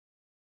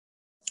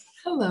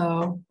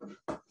Hello.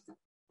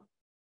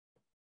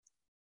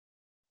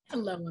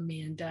 Hello,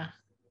 Amanda.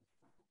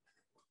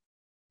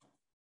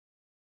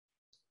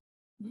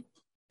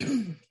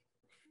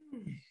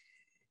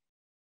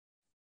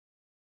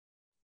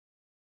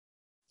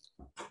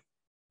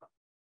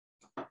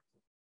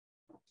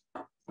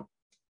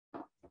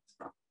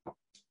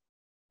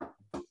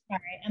 All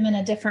right, I'm in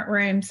a different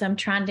room, so I'm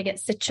trying to get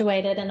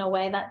situated in a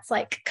way that's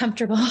like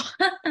comfortable.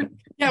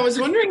 Yeah, I was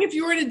wondering if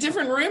you were in a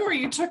different room or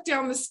you took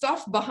down the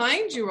stuff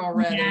behind you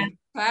already. Yeah.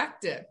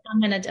 Packed it.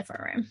 I'm in a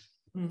different room.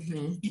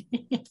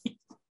 Mm-hmm.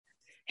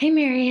 Hey,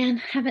 Marianne,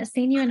 haven't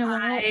seen you in a while.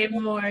 Hi,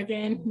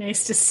 Morgan.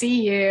 Nice to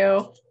see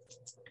you.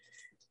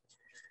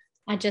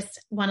 I just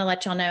want to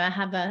let y'all know I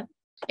have a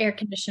air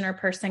conditioner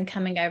person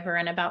coming over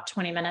in about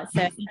 20 minutes.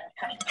 So,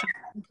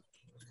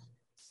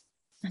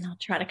 and I'll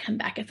try to come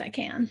back if I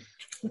can.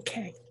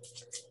 Okay.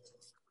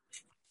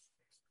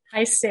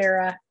 Hi,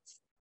 Sarah.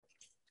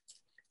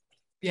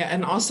 Yeah,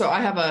 and also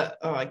I have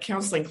a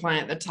counseling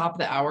client at the top of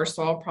the hour,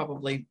 so I'll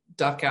probably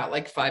duck out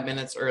like 5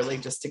 minutes early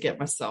just to get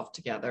myself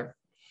together.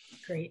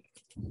 Great.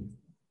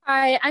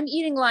 Hi, I'm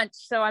eating lunch,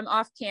 so I'm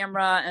off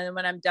camera, and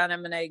when I'm done,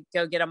 I'm gonna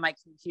go get on my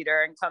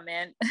computer and come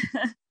in.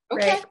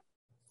 Okay. Great.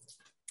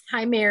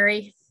 Hi,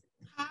 Mary.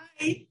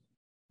 Hi.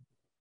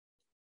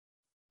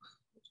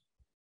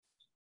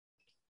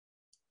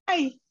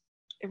 Hi,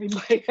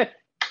 everybody.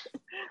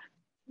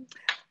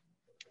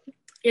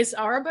 Is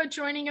Arba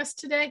joining us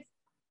today?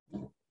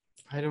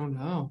 I don't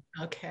know.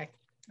 Okay.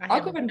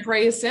 I'll go ahead and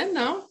pray us in,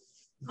 though.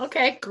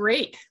 Okay,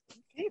 great.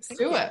 Okay, Let's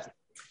do it.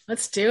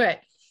 Let's do it.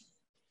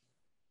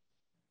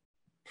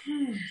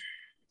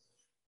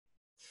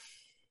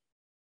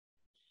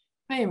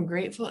 I am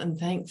grateful and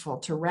thankful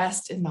to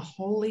rest in the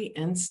holy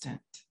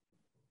instant,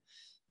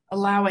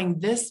 allowing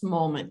this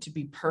moment to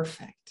be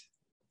perfect,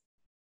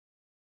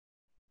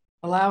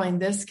 allowing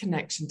this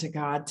connection to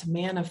God to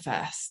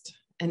manifest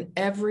in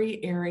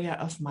every area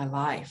of my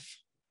life,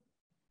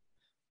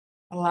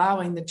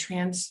 allowing the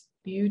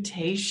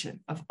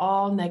transmutation of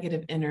all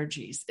negative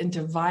energies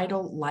into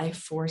vital life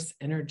force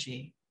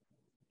energy,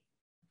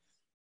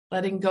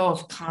 letting go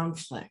of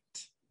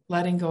conflict,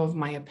 letting go of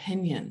my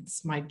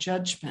opinions, my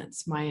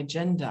judgments, my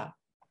agenda,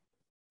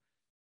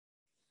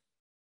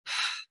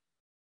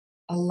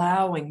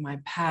 allowing my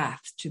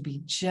path to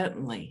be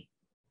gently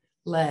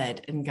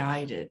led and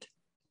guided.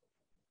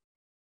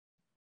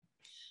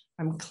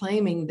 I'm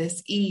claiming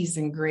this ease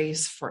and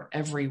grace for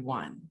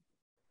everyone.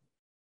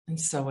 And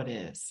so it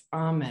is.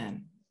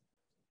 Amen.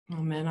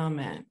 Amen.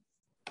 Amen.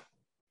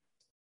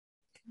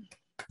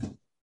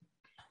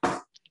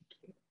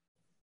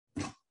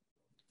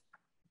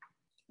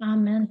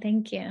 Amen.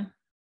 Thank you.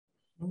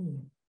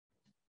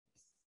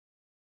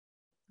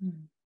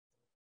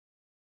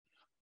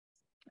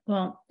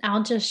 Well,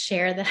 I'll just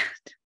share that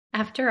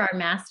after our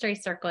mastery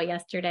circle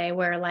yesterday,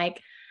 where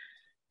like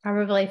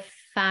probably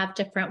 5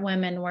 different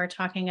women were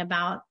talking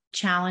about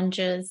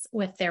challenges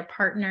with their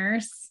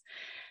partners.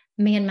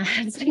 Me and my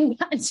husband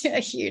got into a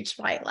huge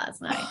fight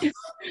last night.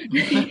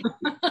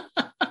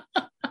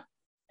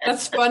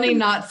 That's funny,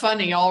 not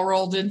funny, all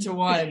rolled into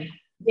one.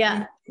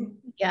 Yeah.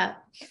 Yeah.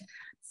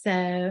 So,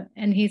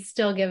 and he's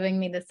still giving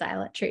me the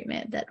silent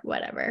treatment that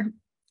whatever.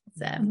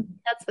 So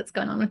that's what's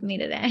going on with me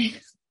today.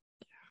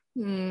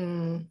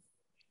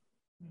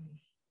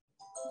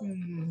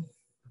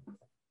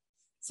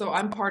 So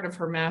I'm part of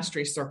her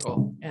mastery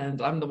circle, and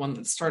I'm the one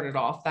that started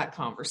off that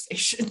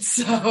conversation.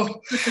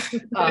 So,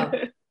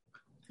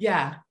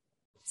 yeah.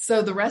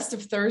 So the rest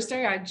of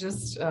Thursday, I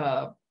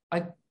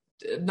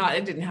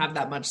didn't have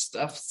that much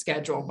stuff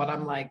scheduled, but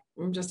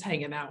I'm just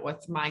hanging out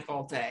with Mike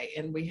all day,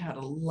 and we had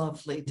a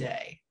lovely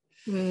day.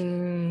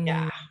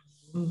 Yeah.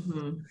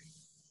 Mm-hmm.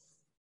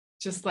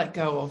 Just let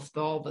go of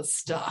all the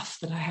stuff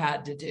that I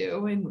had to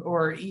do,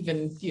 or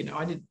even,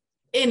 I did.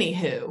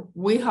 Anywho,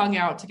 we hung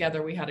out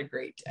together. We had a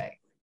great day.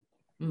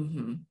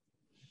 Mm-hmm.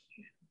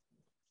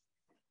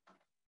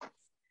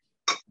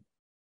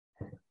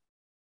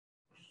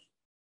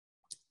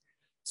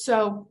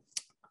 So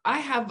I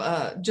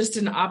have just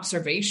an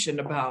observation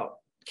about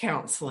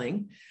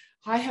counseling.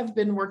 I have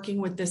been working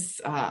with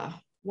this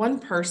one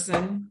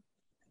person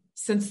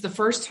since the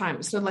first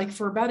time. So like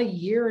for about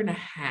 1.5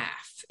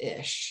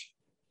 years-ish.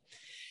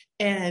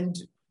 And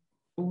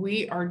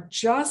we are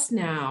just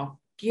now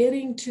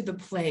getting to the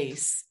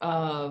place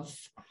of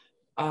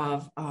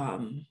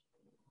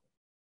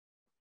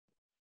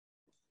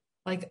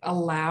like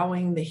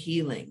allowing the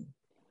healing.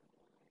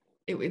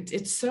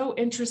 It's so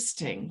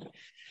interesting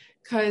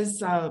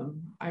because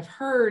I've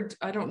heard,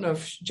 I don't know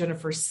if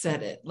Jennifer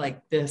said it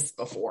like this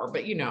before,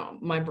 but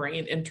my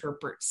brain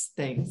interprets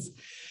things.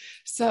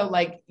 So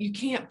like you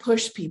can't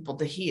push people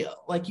to heal.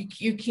 Like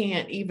you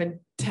can't even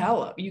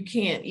tell them, you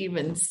can't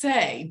even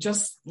say,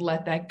 just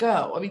let that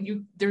go. I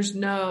mean, there's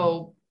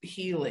no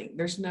healing.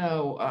 There's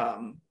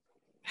no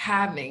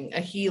having a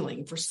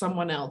healing for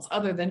someone else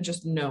other than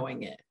just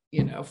knowing it,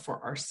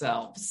 for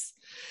ourselves.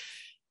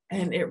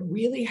 And it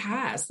really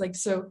has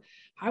so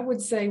I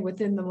would say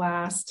within the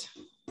last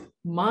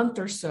month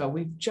or so,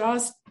 we've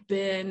just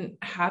been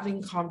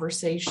having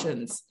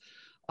conversations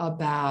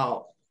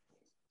about,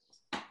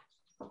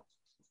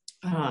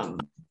 I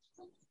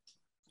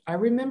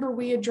remember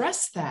we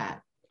addressed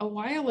that a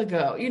while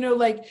ago,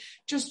 like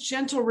just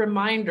gentle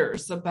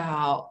reminders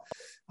about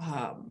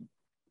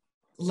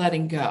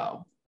letting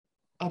go,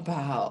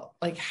 about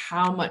like,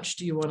 how much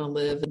do you want to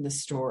live in the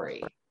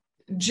story?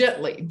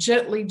 Gently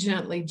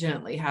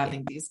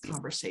having these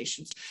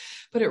conversations.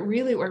 But I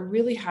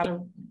really had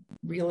a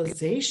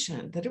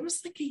realization that it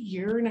was like a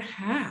year and a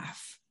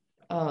half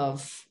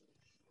of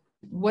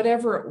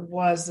whatever it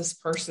was this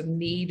person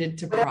needed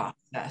to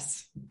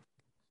process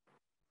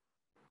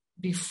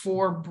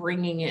before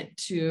bringing it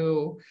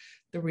to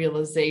the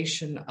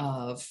realization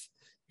of,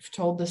 you've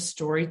told this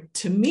story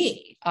to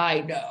me,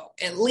 I know,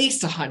 at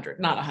least 100,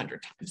 not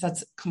 100 times.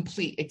 That's a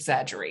complete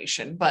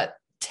exaggeration, but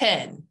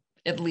 10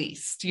 at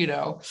least,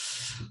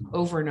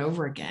 over and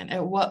over again.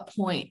 At what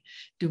point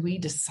do we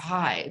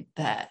decide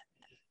that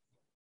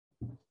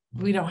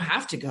we don't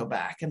have to go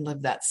back and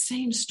live that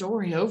same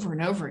story over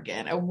and over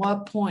again? At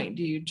what point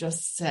do you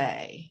just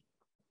say,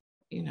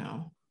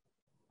 I'm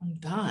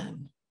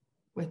done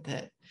with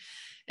it?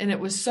 And it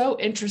was so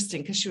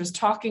interesting because she was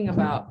talking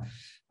about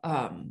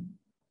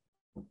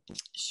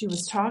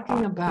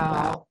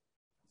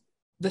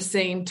the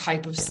same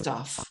type of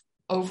stuff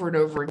over and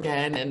over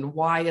again. And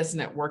why isn't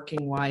it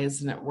working?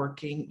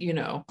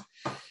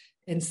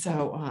 And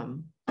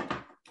so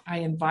I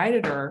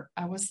invited her.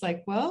 I was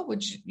like, well,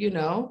 would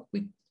you,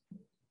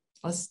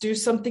 let's do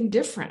something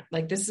different.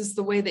 Like, this is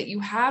the way that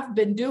you have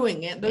been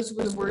doing it. Those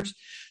were the words.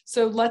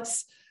 So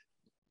let's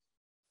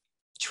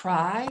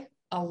try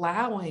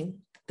allowing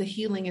the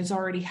healing has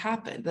already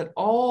happened, that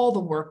all the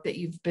work that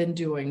you've been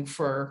doing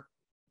for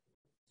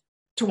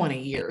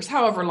 20 years,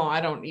 however long,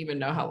 I don't even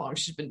know how long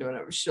she's been doing it.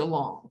 It was a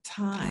long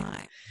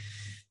time,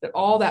 that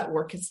all that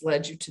work has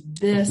led you to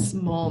this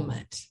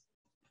moment.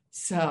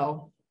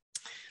 So,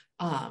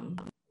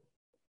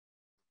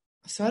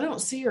 so I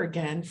don't see her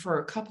again for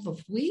a couple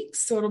of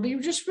weeks. So it'll be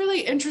just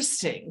really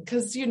interesting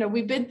because,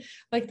 we've been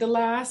like the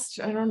last,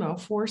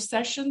 4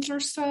 sessions or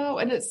so.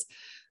 And it's,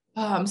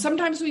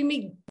 sometimes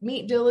we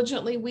meet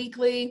diligently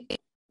weekly,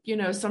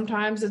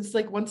 sometimes it's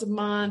like once a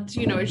month,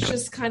 it's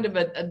just kind of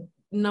a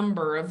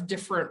number of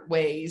different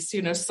ways.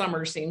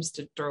 Summer seems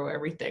to throw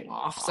everything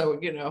off. So,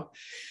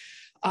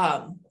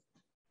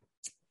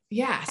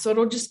 so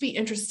it'll just be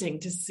interesting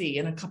to see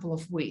in a couple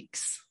of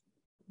weeks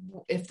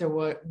if there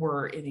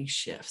were any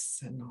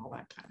shifts and all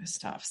that kind of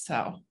stuff.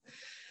 So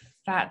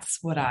that's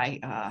what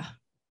I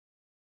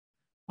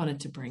wanted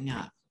to bring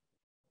up.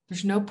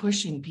 There's no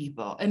pushing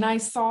people. And I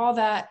saw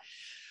that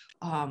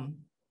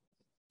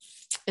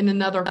in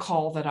another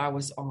call that I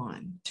was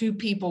on. 2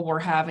 people were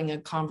having a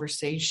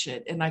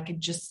conversation and I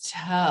could just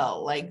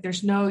tell, like,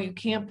 you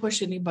can't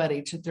push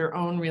anybody to their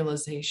own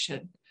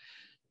realization.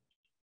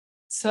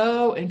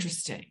 So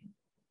interesting.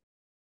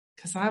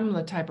 Because I'm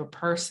the type of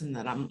person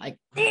that I'm like,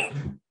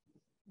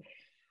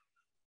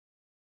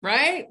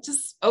 right?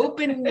 Just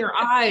open your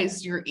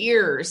eyes, your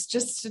ears,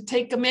 just to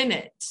take a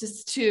minute,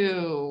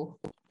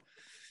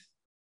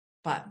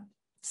 but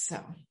so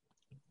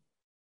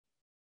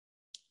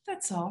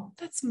that's all.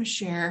 That's my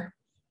share.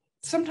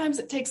 Sometimes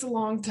it takes a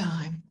long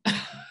time.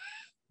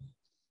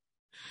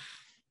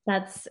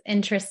 That's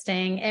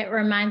interesting. It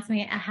reminds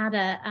me, I had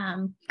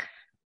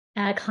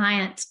a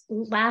client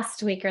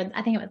last week, or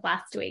I think it was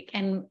last week,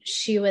 and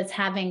she was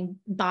having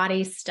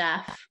body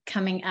stuff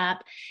coming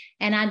up.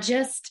 And I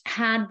just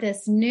had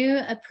this new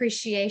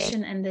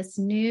appreciation and this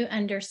new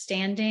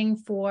understanding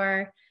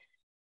for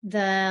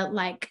the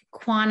like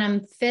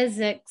quantum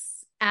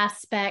physics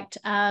aspect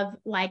of,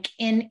 like,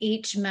 in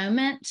each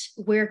moment,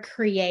 we're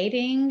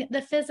creating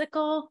the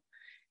physical.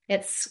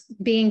 It's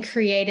being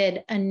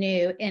created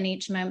anew in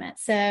each moment.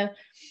 So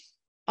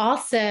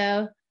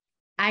also,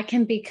 I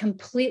can be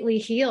completely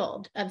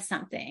healed of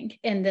something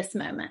in this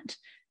moment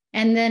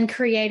and then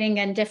creating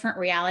a different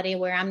reality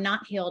where I'm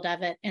not healed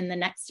of it in the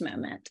next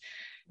moment.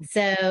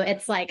 So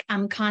it's like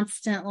I'm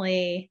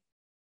constantly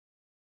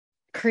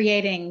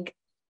creating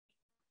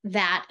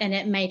that, and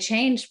it may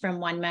change from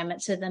one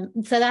moment to the.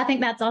 So I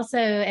think that's also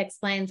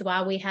explains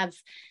why we have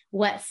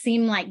what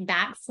seem like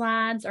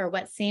backslides, or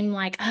what seem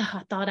like, oh,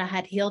 I thought I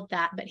had healed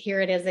that, but here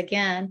it is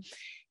again.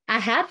 I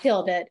have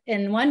healed it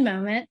in one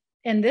moment.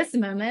 In this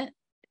moment,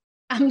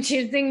 I'm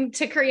choosing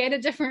to create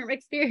a different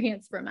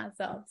experience for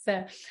myself.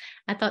 So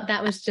I thought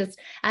that was just,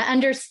 I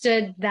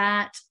understood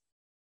that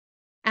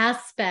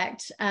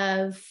aspect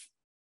of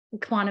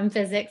quantum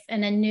physics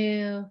in a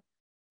new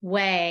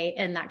way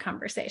in that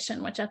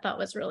conversation, which I thought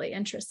was really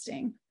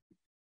interesting.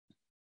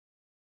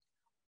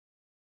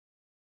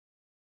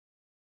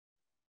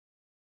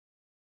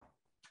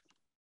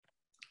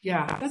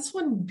 Yeah, that's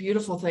one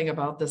beautiful thing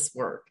about this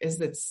work is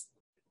that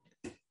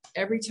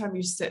every time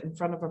you sit in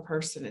front of a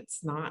person,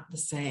 it's not the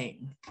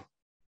same.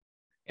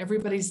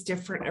 Everybody's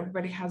different.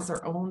 Everybody has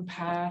their own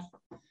path.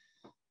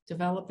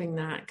 Developing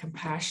that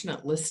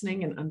compassionate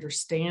listening and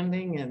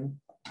understanding and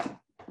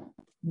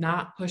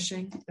not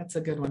pushing. That's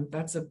a good one.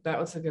 That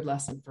was a good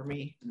lesson for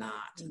me.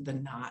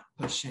 Not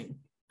pushing.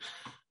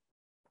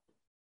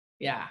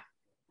 Yeah.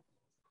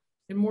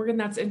 And Morgan,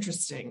 that's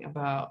interesting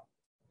about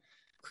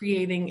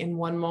creating in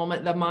one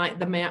moment the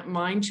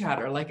mind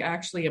chatter, like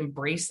actually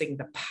embracing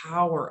the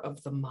power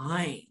of the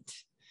mind,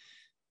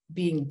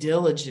 being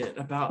diligent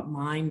about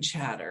mind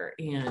chatter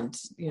and,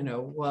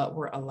 what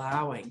we're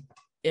allowing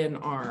in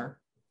our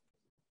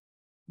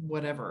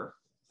whatever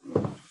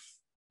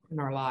in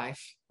our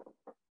life.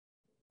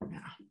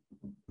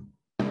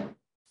 Yeah.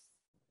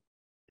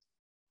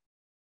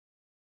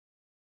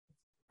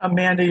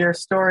 Amanda, your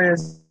story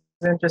is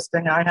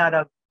interesting. I had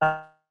a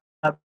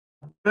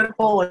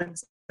beautiful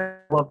example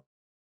of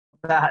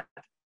that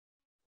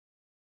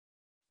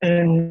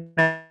in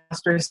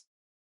Mastery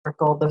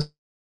Circle this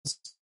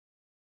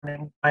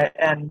morning.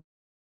 And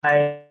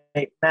I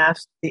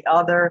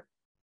mastered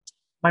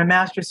my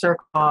Mastery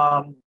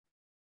Circle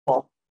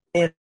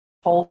in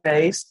whole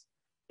face.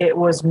 It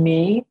was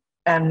me,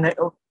 and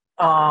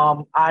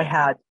I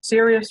had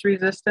serious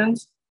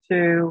resistance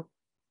to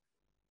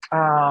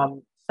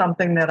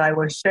something that I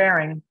was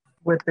sharing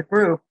with the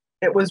group.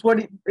 It was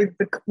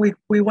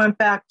we went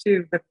back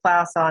to the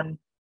class on,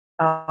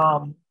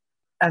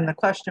 and the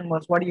question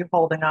was, what are you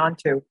holding on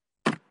to?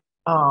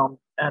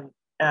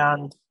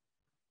 And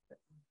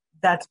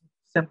that's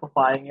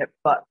simplifying it,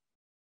 but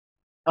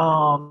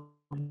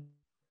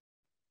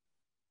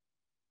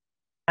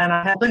and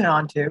I'm holding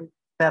on to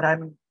that.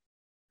 I'm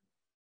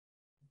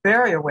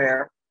very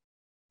aware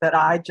that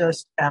I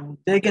just am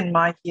digging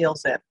my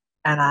heels in,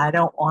 and I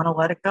don't want to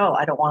let it go.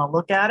 I don't want to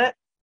look at it.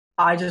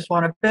 I just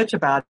want to bitch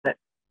about it.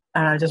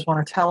 And I just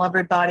want to tell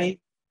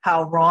everybody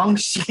how wrong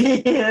she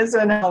is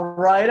and how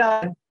right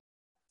I am.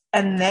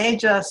 And they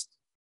just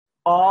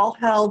all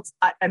held,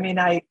 I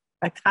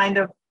kind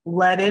of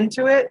led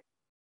into it,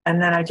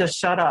 and then I just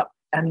shut up.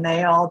 And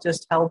they all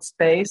just held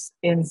space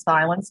in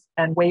silence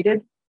and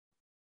waited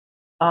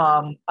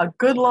a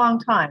good long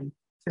time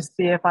to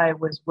see if I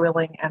was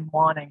willing and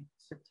wanting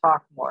to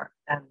talk more.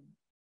 And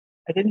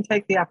I didn't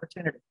take the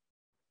opportunity.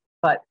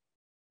 But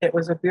it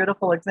was a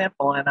beautiful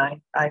example, and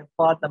I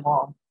applaud them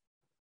all.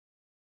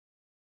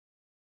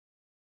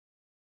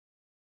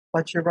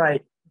 But you're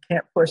right. You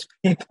can't push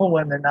people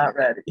when they're not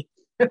ready.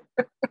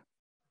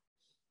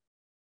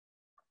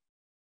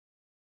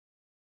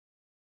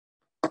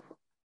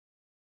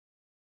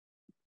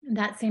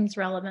 That seems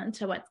relevant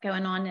to what's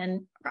going on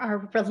in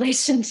our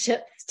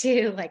relationships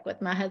too, like with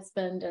my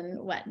husband and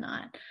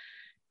whatnot.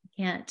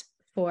 Can't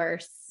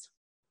force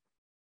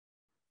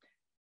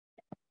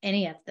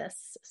any of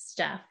this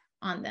stuff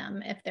on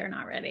them if they're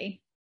not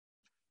ready.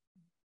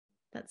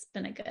 That's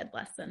been a good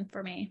lesson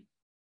for me.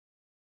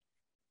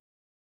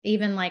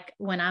 Even like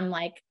when I'm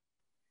like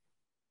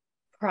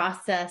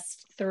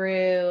processed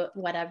through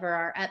whatever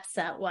our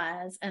upset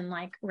was and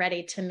like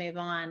ready to move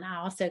on, I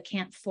also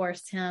can't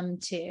force him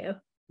to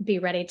be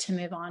ready to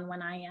move on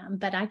when I am,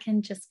 but I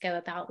can just go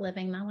about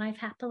living my life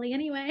happily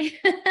anyway.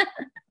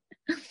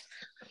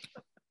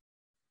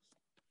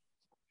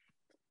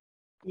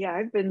 Yeah,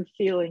 I've been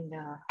feeling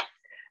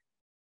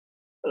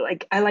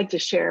like I like to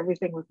share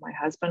everything with my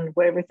husband,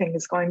 where everything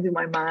is going through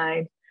my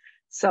mind.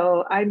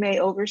 So I may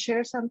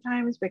overshare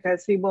sometimes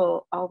because he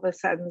will all of a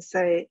sudden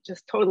say,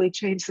 just totally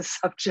change the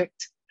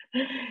subject.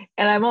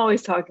 And I'm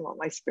always talking about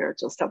my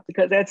spiritual stuff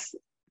because that's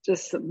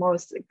just the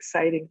most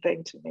exciting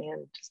thing to me,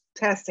 and just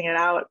testing it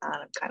out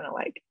on him, kind of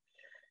like,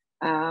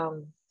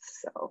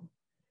 so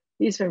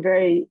he's been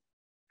very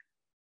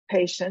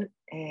patient.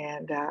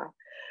 And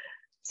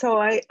so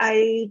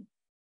I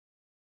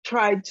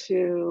tried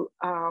to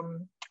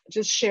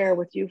just share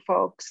with you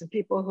folks and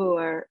people who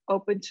are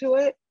open to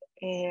it.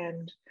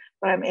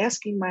 But I'm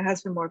asking my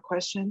husband more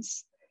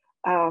questions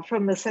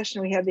from the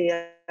session we had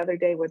the other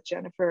day with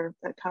Jennifer,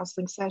 a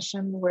counseling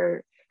session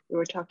where we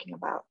were talking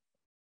about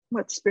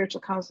what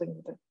spiritual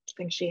counseling, the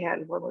thing she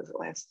had, what was it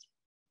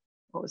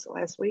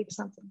last week,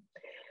 something,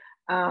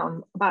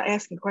 about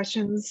asking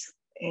questions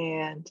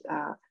and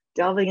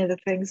delving into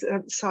things.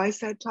 So I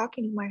started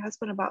talking to my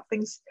husband about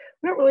things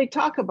we don't really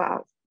talk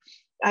about.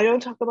 I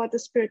don't talk about the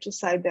spiritual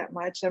side that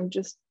much. I'm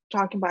just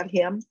talking about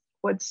him.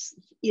 What's,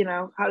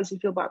 how does he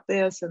feel about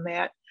this and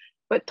that,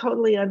 but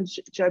totally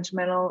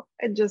unjudgmental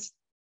and just,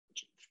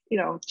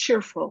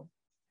 cheerful,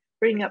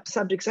 bringing up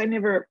subjects.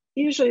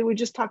 Usually we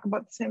just talk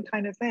about the same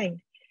kind of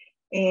thing.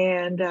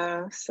 And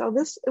so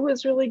it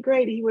was really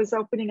great. He was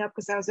opening up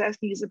because I was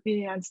asking his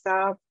opinion on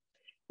stuff.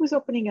 He was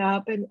opening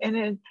up, and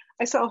then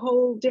I saw a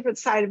whole different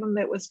side of him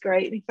that was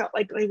great. And he felt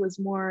like he was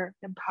more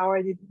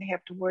empowered. He didn't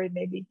have to worry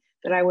maybe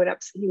that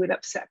he would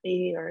upset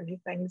me or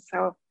anything.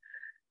 So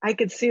I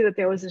could see that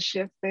there was a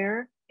shift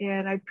there,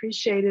 and I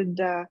appreciated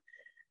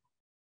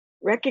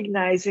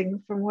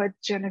recognizing from what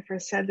Jennifer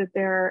said that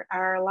there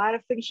are a lot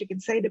of things you can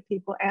say to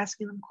people,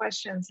 asking them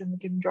questions, and you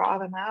can draw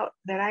them out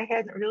that I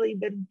hadn't really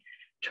been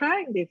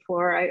trying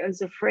before. I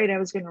was afraid I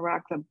was going to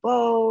rock the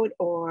boat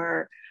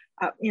or,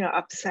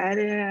 upset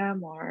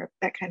him or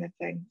that kind of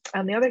thing.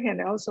 On the other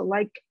hand, I also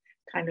like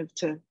kind of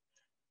to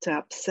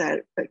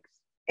upset, like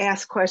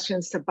ask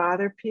questions to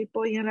bother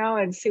people,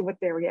 and see what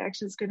their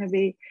reaction is going to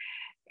be.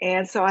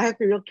 And so I have to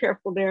be real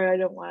careful there. I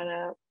don't want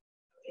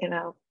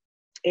to,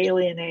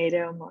 alienate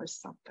him or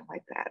something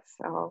like that.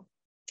 So,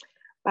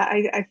 but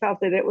I felt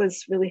that it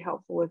was really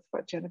helpful with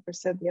what Jennifer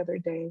said the other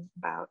day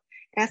about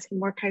asking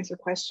more kinds of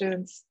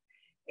questions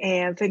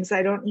and things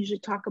I don't usually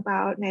talk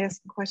about and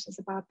asking questions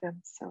about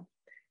them. So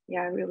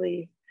yeah,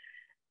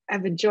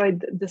 I've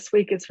enjoyed this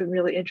week. It's been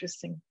really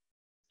interesting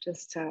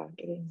just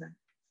getting the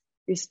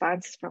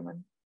response from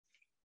him.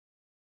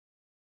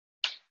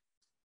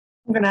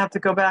 I'm going to have to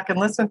go back and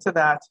listen to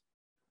that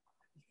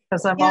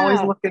because I'm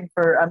always looking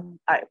for,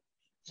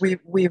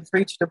 we've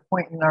reached a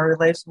point in our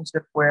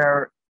relationship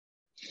where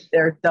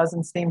there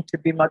doesn't seem to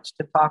be much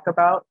to talk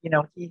about. You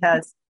know, he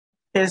has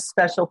his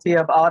specialty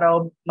of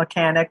auto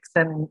mechanics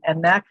and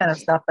that kind of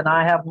stuff. And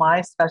I have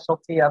my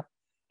specialty of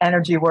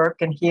energy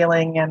work and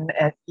healing and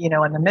you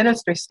know, and the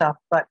ministry stuff.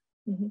 But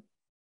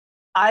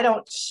I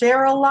don't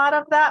share a lot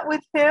of that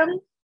with him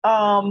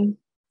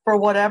for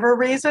whatever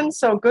reason.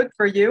 So good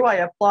for you. I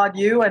applaud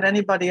you and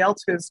anybody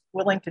else who's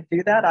willing to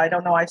do that. I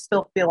don't know. I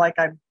still feel like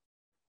I'm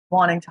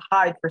wanting to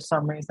hide for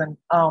some reason.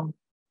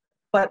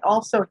 But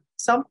also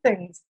some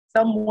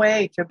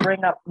way to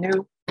bring up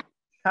new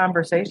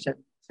conversation,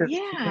 to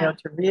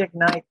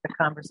reignite the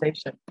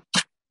conversation.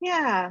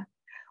 Yeah.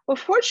 Well,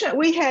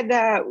 fortunately, we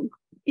had,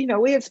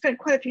 we had spent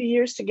quite a few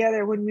years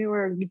together when we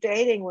were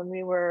dating, when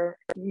we were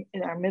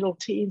in our middle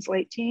teens,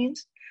 late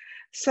teens.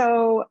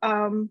 So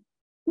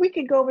we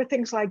could go over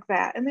things like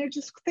that. And they're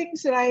just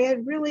things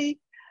that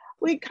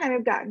we'd kind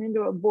of gotten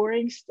into a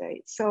boring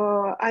state.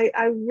 So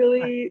I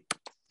really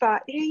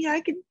thought, hey, I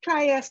could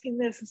try asking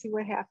this and see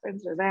what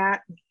happens, or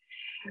that.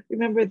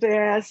 Remember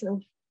this,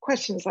 and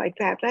questions like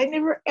that. But I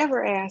never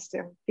ever asked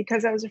him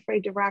because I was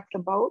afraid to rock the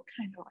boat,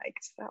 kind of like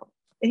so.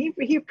 And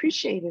he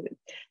appreciated it.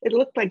 It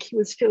looked like he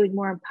was feeling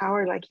more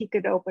empowered, like he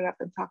could open up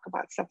and talk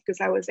about stuff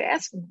because I was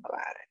asking him about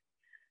it.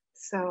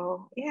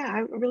 So yeah,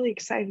 I'm really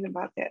excited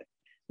about that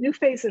new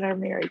phase in our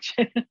marriage.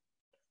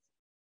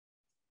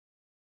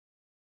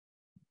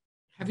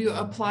 Have you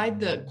applied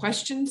the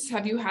questions?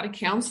 Have you had a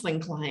counseling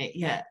client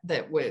yet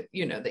that would,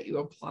 that you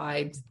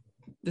applied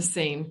the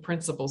same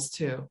principles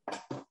to?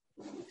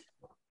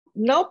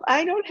 Nope,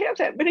 I don't have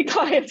that many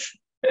clients.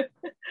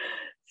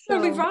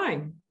 Totally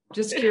fine.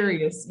 Just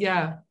curious.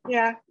 Yeah.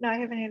 Yeah, no, I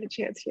haven't had a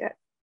chance yet.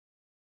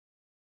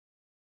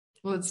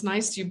 Well, it's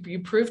nice you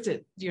proved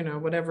it,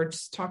 whatever,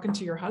 just talking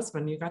to your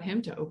husband, you got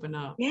him to open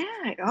up. Yeah.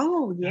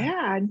 Oh,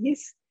 yeah. And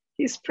he's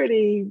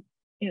pretty,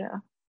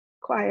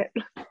 quiet.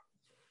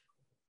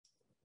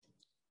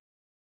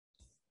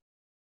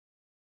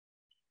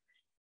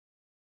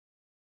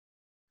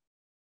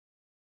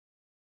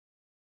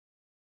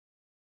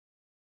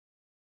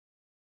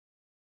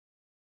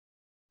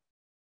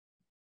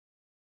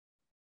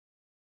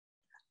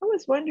 I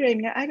was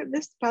wondering,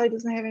 this probably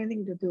doesn't have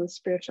anything to do with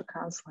spiritual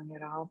counseling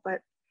at all,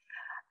 but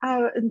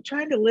in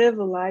trying to live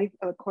a life,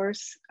 of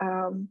course,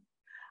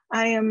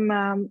 I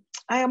am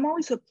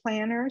always a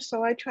planner,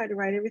 so I try to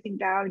write everything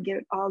down and get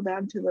it all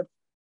down to the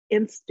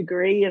nth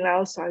degree,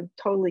 so I'm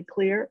totally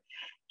clear.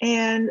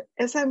 And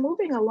as I'm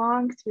moving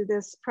along through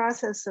this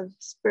process of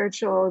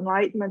spiritual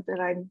enlightenment that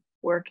I'm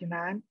working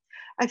on,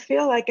 I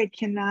feel like I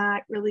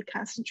cannot really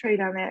concentrate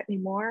on that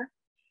anymore.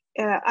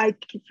 I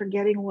keep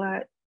forgetting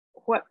what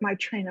my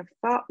train of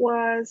thought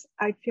was.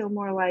 I feel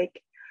more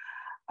like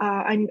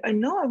I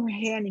know I'm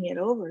handing it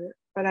over,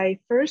 but I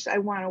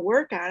want to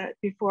work on it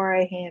before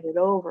I hand it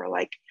over,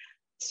 like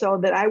so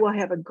that I will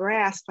have a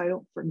grasp. I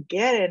don't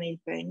forget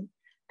anything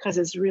because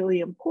it's really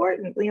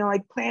important.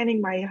 Like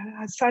planning. My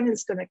son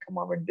is going to come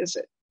over and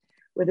visit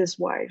with his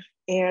wife,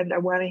 and I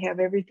want to have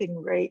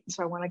everything right.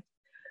 So I want to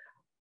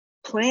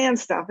plan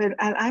stuff, and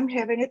I'm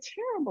having a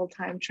terrible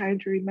time trying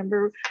to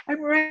remember.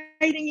 I'm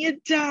writing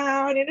it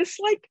down, and it's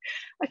like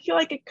I feel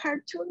like a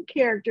cartoon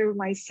character of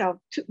myself,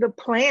 to the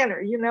planner,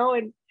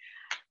 and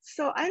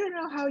so I don't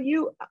know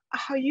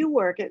how you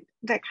work at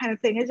that kind of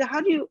thing.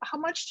 How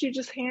much do you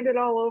just hand it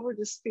all over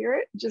to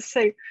spirit, just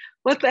say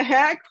what the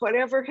heck,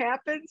 whatever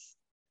happens?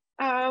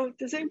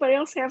 Does anybody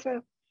else have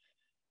a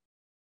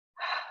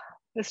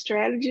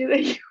strategy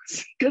they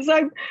use? Because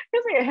I'm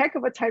having a heck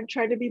of a time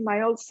trying to be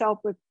my old self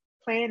with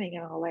planning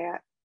and all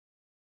that.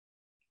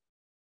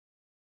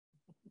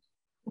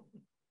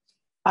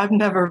 I've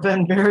never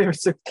been very,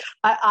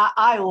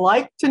 I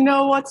like to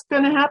know what's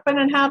going to happen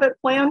and have it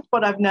planned,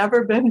 but I've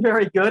never been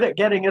very good at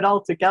getting it all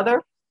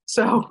together.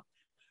 So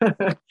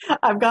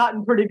I've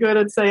gotten pretty good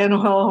at saying,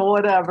 well,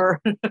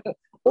 whatever.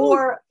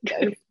 or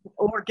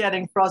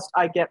getting frustrated.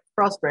 I get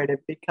frustrated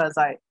because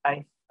I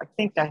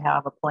think I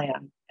have a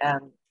plan,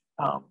 and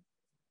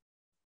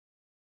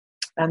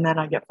then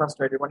I get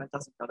frustrated when it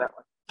doesn't go that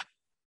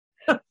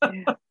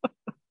way.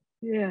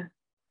 Yeah.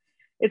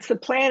 It's the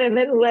plan and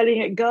then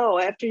letting it go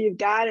after you've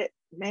got it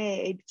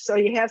made. So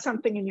you have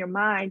something in your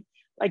mind,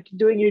 like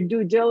doing your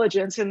due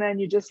diligence, and then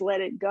you just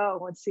let it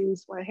go and see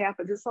what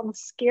happens. It's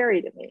almost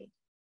scary to me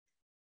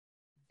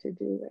to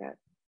do that.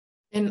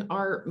 In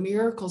our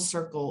miracle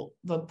circle,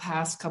 the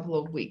past couple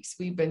of weeks,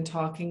 we've been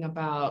talking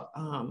about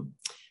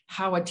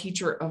how a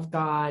teacher of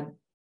God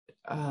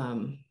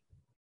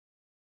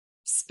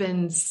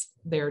spends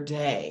their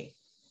day.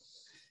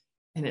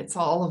 And it's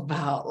all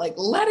about like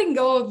letting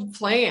go of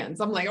plans.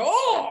 I'm like,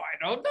 oh,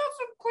 I don't know if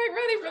I'm quite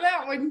ready for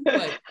that one,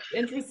 but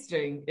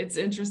interesting. It's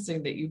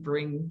interesting that you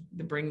bring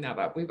that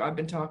up. I've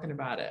been talking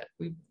about it.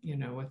 With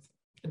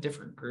a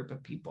different group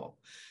of people.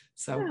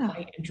 So Yeah.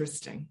 quite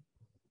interesting.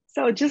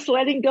 So just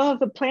letting go of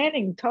the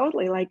planning,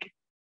 totally, like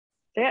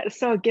that is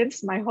so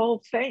against my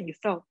whole thing.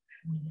 So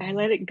I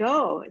let it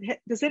go.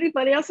 Does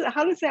anybody else,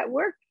 how does that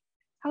work?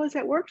 How has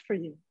that worked for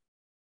you?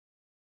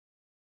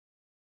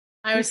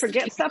 You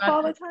forget stuff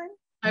all the time?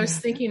 I was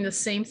thinking the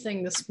same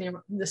thing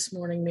this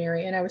morning,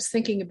 Mary, and I was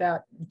thinking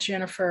about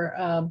Jennifer.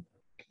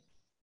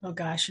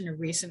 In a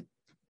recent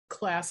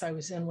class I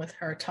was in with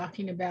her,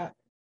 talking about,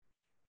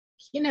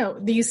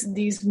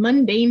 these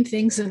mundane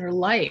things in her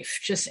life,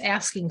 just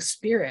asking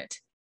Spirit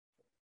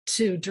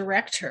to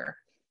direct her.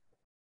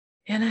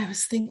 And I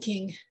was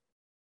thinking,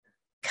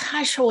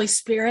 gosh, Holy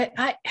Spirit,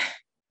 I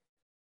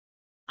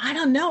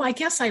don't know. I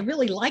guess I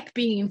really like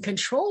being in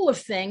control of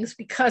things,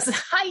 because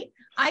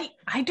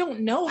I don't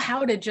know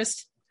how to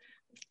just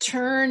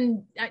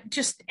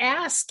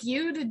ask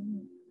you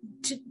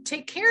to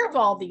take care of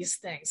all these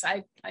things.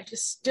 I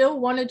just still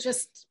want to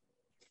just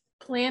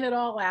plan it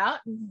all out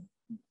and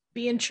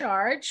be in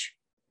charge.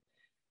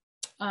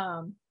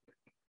 I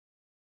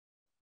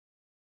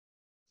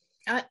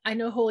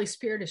know Holy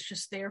Spirit is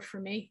just there for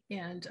me,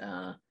 and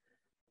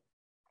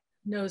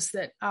knows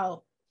that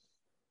I'll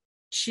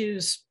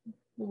choose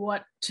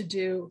what to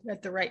do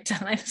at the right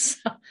time.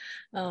 So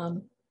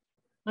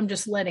I'm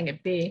just letting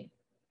it be.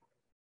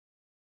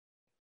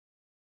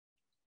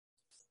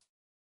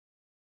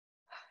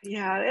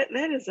 Yeah,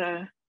 that is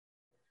a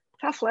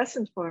tough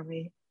lesson for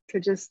me, to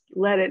just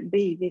let it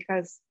be,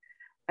 because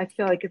I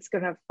feel like it's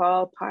going to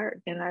fall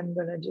apart, and I'm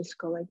going to just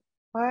go like,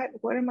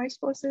 what am I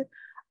supposed to?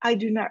 I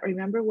do not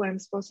remember what I'm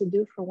supposed to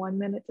do from 1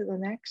 minute to the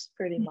next,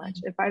 pretty much.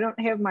 If I don't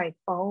have my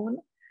phone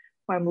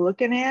when I'm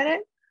looking at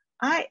it,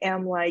 I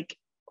am like,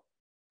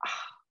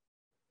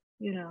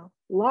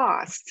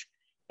 lost.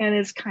 And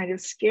it's kind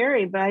of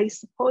scary, but I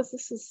suppose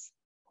this is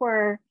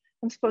where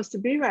I'm supposed to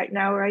be right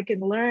now, where I can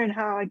learn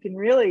how I can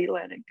really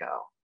let it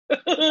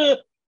go.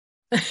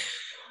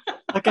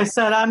 Like I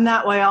said, I'm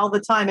that way all the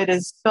time. It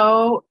is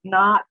so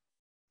not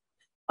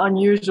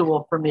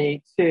unusual for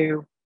me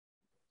to,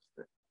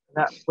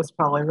 that was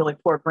probably really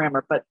poor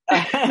grammar, but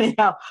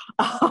anyhow,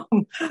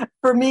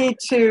 for me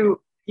to,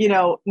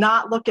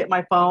 not look at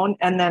my phone,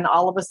 and then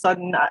all of a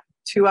sudden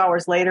 2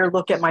 hours later,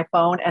 look at my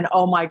phone, and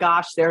oh my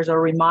gosh, there's a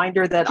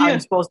reminder that I'm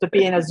supposed to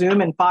be in a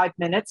Zoom in 5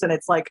 minutes. And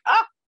it's like,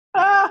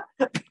 yeah.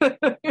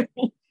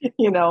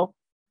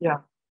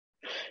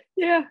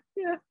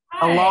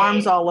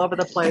 Alarms all over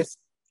the place.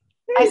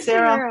 Hi,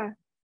 Sarah.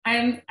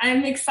 I'm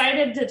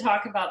excited to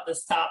talk about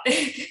this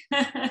topic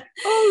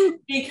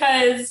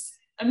because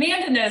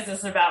Amanda knows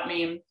this about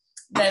me,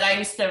 that I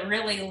used to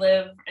really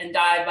live and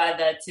die by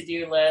the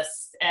to-do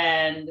list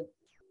and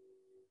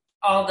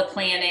all the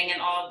planning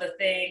and all the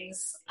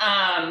things.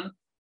 And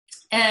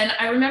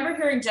I remember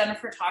hearing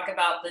Jennifer talk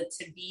about the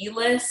to-be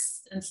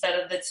list instead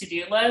of the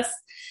to-do list.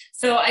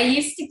 So I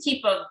used to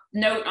keep a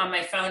note on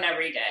my phone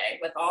every day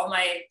with all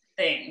my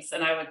things,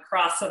 and I would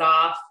cross it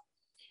off.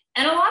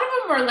 And a lot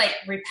of them were like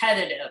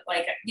repetitive,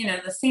 like,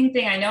 the same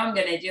thing. I know I'm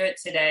going to do it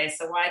today,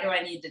 so why do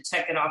I need to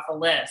check it off a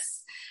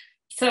list?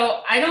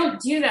 So I don't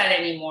do that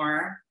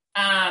anymore.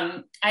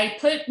 I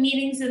put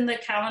meetings in the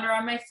calendar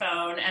on my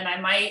phone, and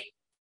I might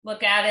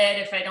look at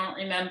it if I don't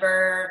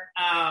remember,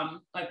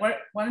 like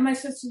what am I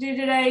supposed to do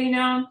today,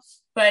 and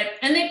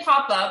they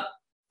pop up.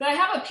 But I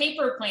have a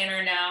paper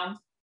planner now,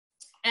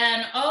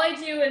 and all I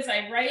do is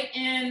I write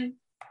in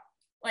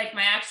like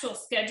my actual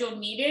scheduled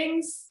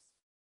meetings,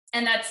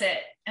 and that's it.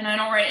 And I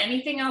don't write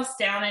anything else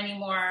down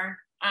anymore.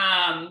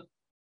 And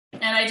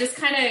I just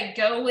kind of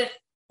go with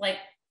like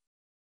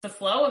the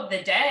flow of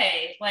the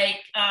day. Like,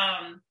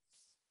 I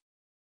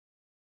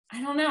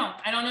don't know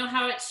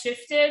how it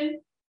shifted,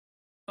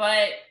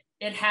 but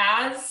it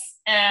has.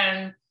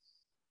 And,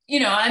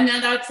 I'm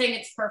not saying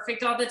it's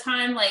perfect all the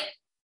time. Like,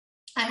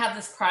 I have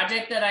this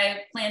project that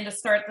I plan to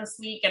start this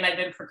week, and I've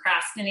been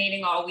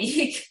procrastinating all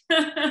week.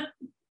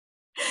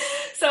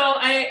 So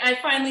I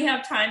finally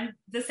have time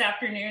this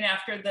afternoon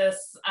after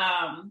this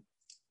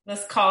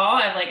call.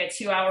 I have like a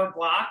 2-hour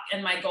block,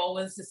 and my goal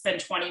was to spend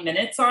 20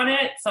 minutes on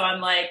it. So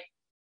I'm like,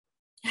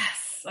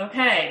 yes,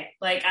 okay.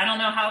 Like, I don't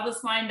know how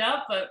this lined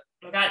up, but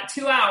we got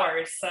 2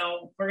 hours,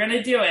 so we're going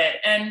to do it.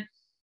 And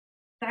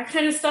that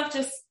kind of stuff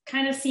just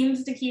kind of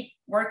seems to keep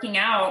working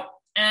out.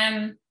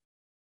 And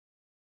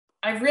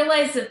I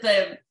realized that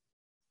the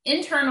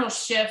internal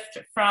shift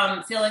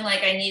from feeling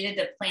like I needed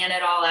to plan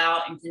it all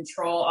out and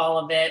control all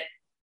of it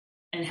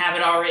and have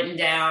it all written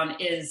down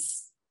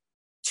is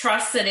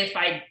trust that if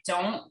I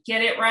don't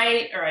get it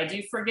right or I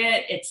do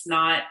forget, it's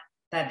not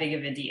that big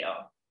of a deal.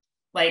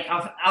 Like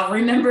I'll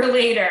remember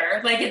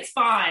later, like it's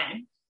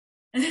fine.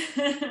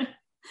 and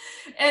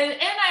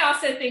I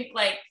also think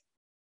like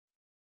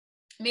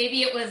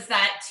maybe it was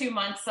that 2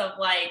 months of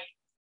like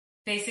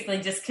basically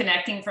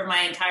disconnecting from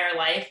my entire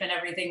life and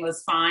everything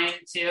was fine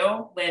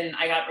too when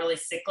I got really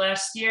sick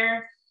last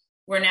year,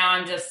 where now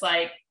I'm just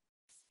like,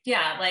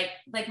 Yeah,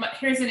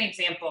 here's an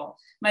example.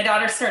 My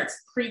daughter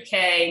starts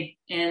pre-K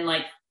in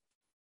like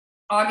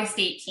August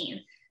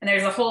 18th, and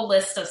there's a whole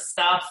list of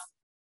stuff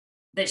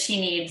that she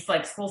needs,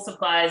 like school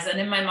supplies. And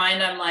in my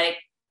mind, I'm like,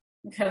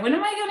 okay, when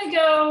am I going to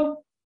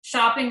go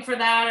shopping for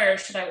that? Or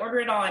should I order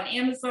it all on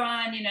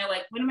Amazon? You know,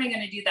 like, when am I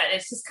going to do that?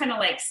 It's just kind of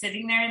like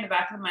sitting there in the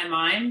back of my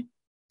mind.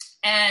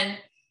 And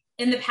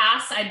in the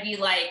past, I'd be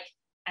like,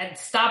 I'd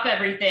stop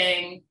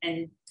everything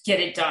and get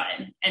it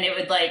done. And it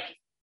would like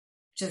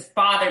just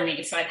bother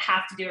me. So I'd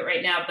have to do it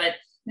right now. But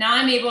now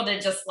I'm able to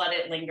just let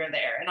it linger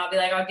there. And I'll be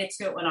like, I'll get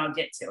to it when I'll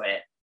get to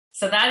it.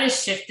 So that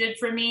has shifted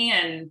for me.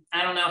 And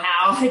I don't know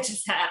how. I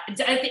just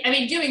I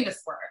mean, doing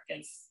this work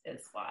is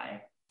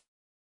why.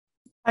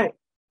 I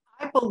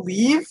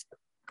believe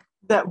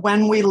that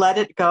when we let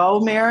it go,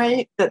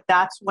 Mary,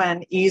 that's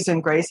when ease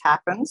and grace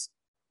happens.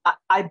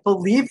 I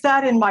believe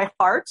that in my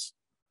heart.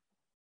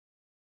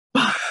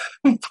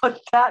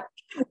 But that,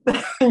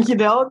 you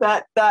know,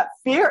 that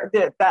fear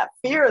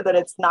that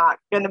it's not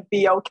going to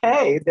be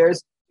okay.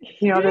 There's,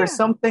 you know, there's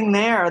something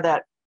there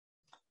that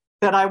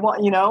I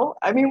want, you know,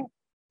 I mean,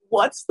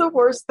 what's the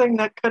worst thing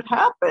that could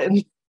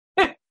happen?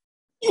 When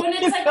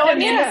it's like what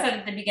Amanda said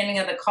at the beginning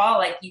of the call,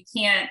 like you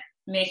can't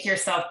make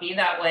yourself be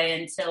that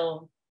way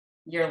until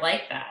you're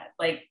like that.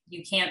 Like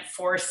you can't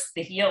force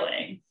the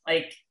healing.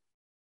 Like,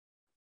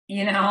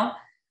 you know,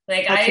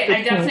 like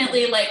I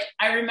definitely like,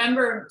 I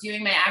remember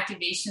doing my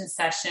activation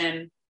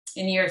session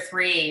in year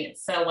 3.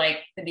 So like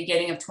the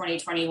beginning of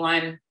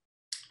 2021,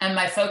 and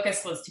my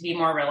focus was to be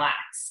more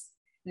relaxed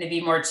and to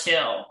be more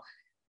chill.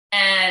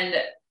 And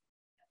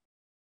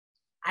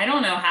I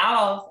don't know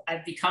how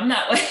I've become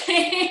that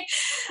way.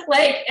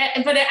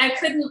 But I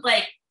couldn't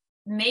like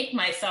make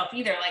myself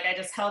either. Like I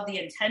just held the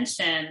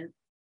intention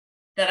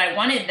that I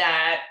wanted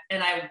that,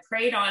 and I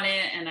prayed on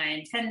it, and I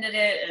intended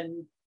it,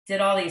 and did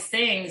all these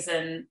things,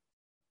 and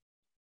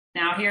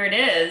now here it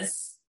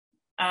is.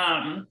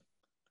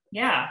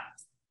 Yeah.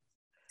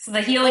 So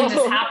the healing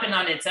just happened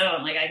on its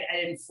own. Like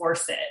I didn't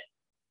force it.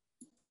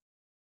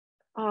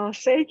 Oh,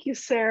 thank you,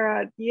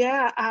 Sarah.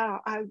 Yeah,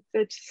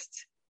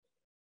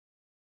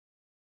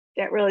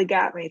 that really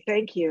got me.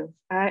 Thank you.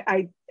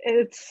 I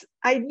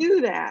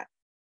knew that.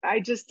 I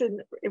just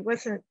didn't. It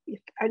wasn't.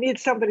 I need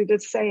somebody to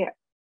say it.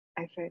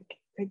 I think.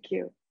 Thank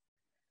you.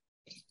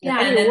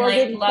 Yeah, and then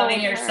like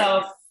loving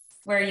yourself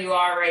where you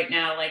are right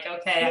now. Like,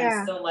 okay,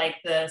 I'm still like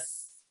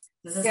this.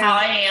 This is how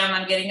I am.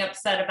 I'm getting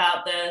upset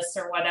about this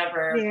or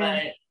whatever,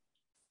 but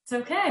it's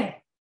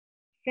okay.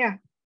 Yeah.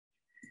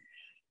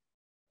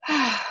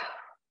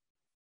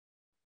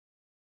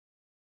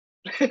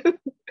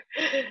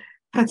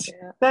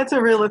 That's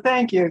a real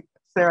thank you,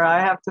 Sarah.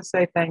 I have to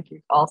say thank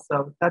you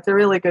also. That's a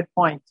really good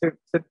point to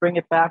bring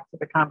it back to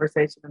the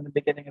conversation in the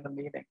beginning of the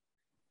meeting.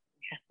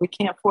 We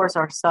can't force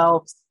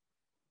ourselves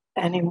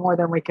any more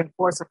than we can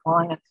force a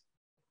client.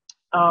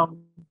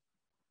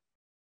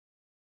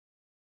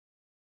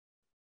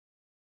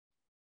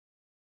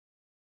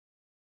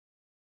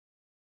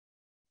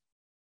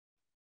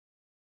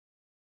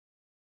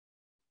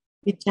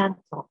 Be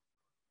gentle.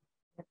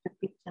 You have to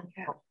be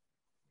gentle.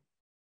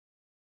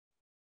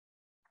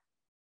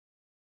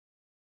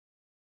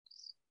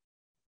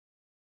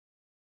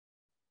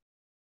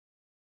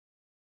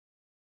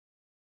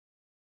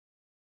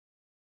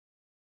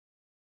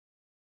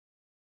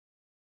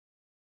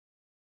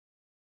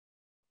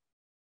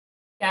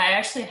 Yeah, I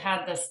actually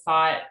had this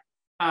thought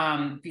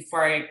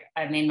before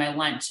I made my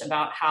lunch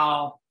about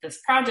how this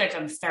project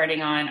I'm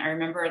starting on, I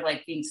remember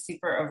like being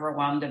super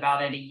overwhelmed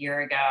about it a year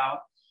ago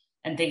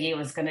and thinking it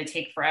was going to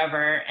take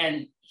forever.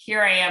 And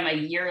here I am a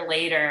year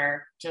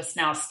later, just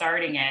now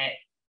starting it,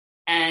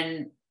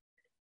 and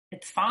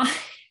it's fine.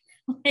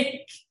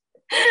 Like,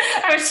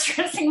 I was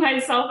stressing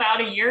myself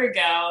out a year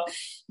ago,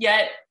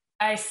 yet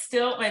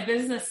my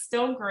business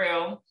still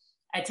grew.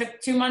 I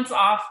took 2 months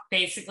off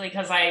basically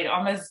because I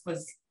almost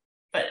was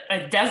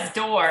at death's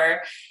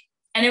door,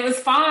 and it was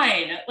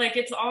fine. Like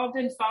it's all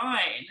been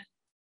fine.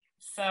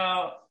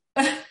 So.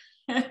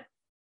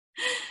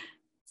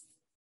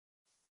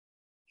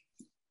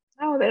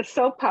 Oh, that's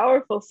so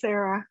powerful,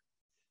 Sarah.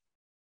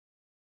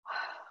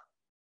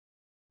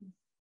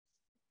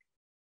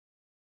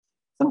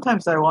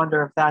 Sometimes I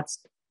wonder if that's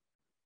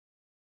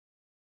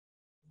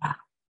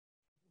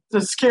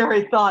a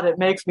scary thought. It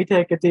makes me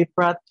take a deep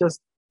breath just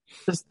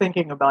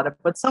thinking about it.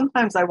 But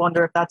sometimes I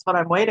wonder if that's what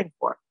I'm waiting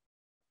for.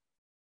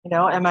 You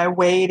know, am I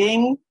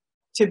waiting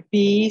to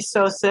be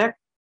so sick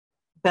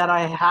that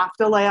I have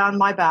to lay on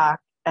my back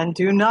and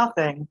do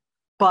nothing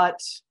but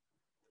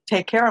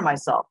take care of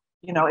myself?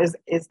 You know,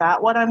 is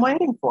that what I'm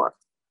waiting for?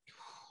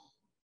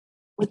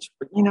 Which,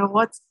 you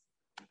know,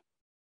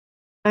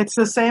 it's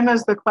the same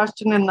as the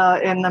question in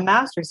the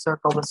mastery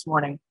circle this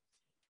morning.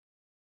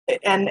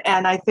 And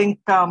I think,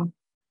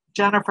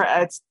 Jennifer,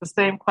 it's the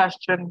same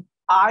question.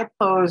 I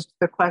posed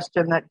the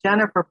question that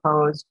Jennifer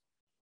posed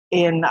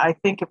in, I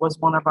think it was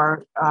one of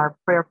our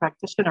prayer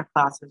practitioner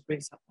classes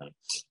recently.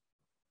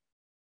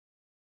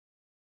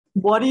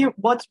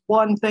 What's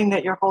one thing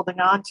that you're holding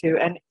on to?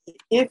 And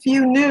if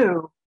you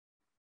knew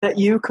that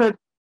you could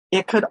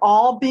it could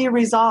all be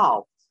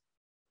resolved,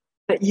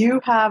 that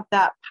you have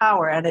that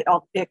power, and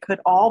it could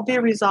all be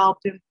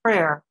resolved in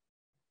prayer,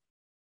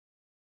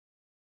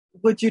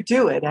 would you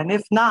do it? And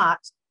if not,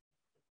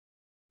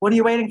 what are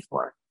you waiting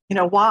for?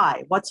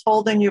 Why? What's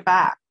holding you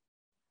back?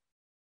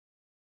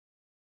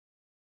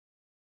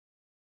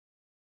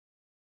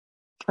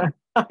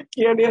 I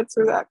can't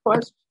answer that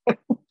question.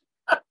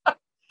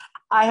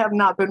 I have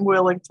not been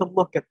willing to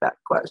look at that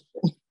question.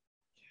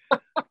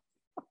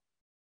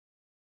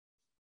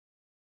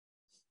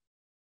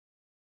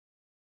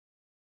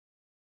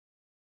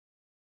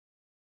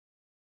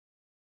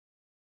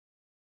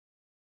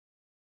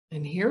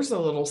 And here's a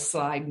little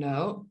side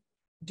note.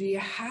 Do you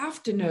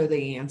have to know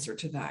the answer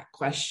to that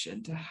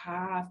question to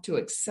have to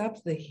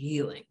accept the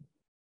healing?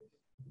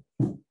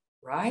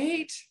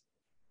 Right?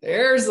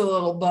 There's a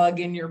little bug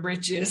in your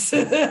britches.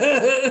 That's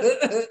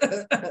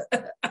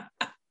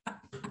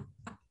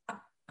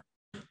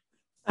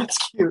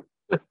cute.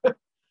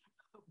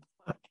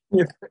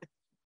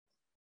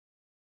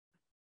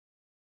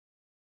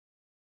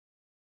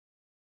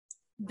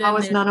 That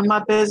was none of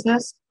my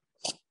business.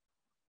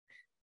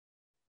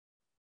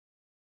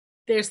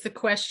 There's the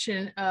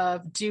question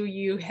of, do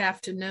you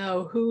have to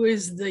know? Who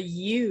is the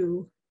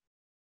you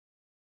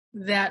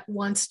that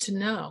wants to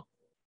know?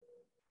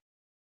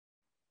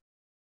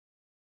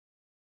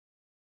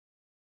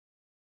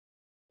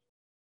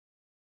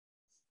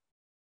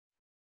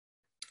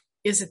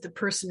 Is it the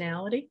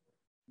personality?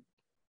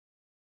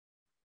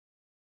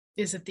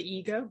 Is it the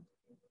ego?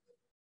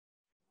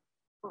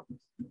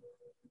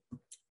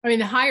 I mean,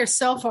 the higher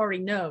self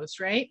already knows,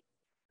 right?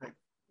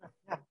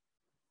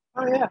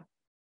 Oh, yeah.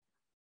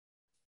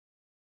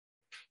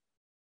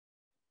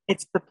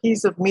 It's the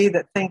piece of me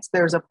that thinks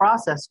there's a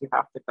process you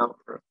have to go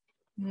through.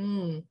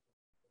 Mm.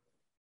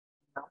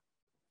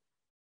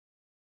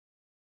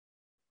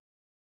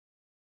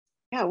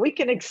 Yeah, we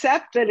can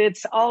accept that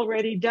it's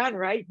already done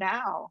right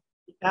now.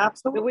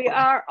 Absolutely. That we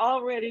are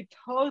already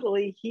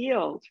totally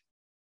healed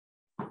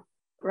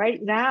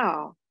right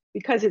now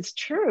because it's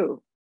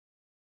true.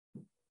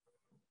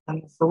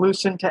 And the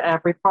solution to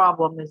every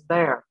problem is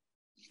there.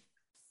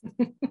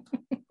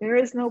 There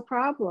is no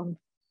problem.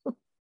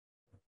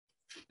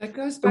 That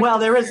goes back. Well,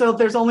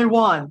 there's only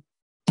one.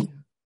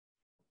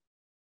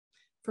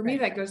 For me,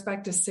 that goes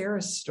back to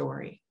Sarah's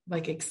story,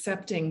 like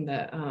accepting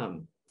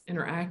the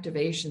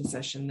interactivation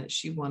session that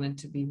she wanted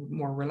to be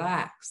more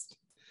relaxed.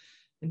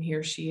 And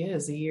here she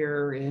is a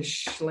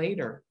year-ish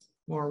later,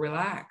 more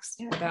relaxed,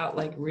 without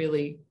like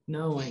really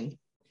knowing,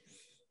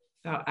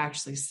 without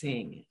actually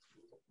seeing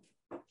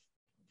it.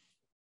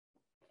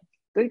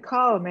 Good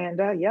call,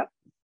 Amanda. Yep.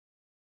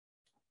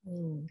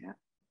 Mm. Yeah.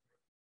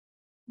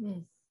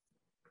 Mm.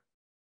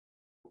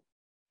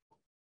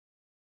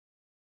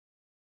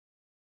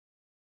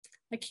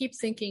 I keep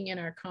thinking in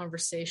our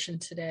conversation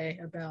today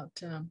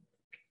about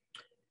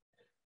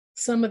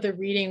some of the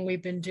reading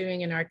we've been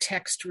doing in our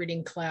text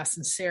reading class,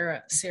 and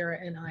Sarah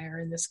and I are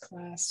in this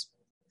class.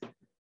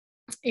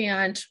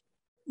 And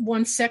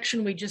one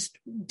section we just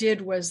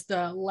did was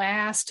the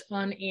last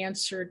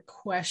unanswered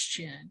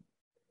question.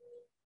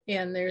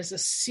 And there's a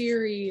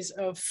series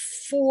of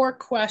 4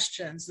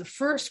 questions. The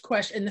first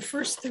question, and the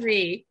first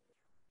 3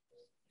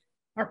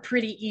 are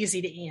pretty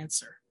easy to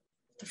answer.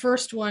 The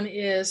first one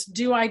is,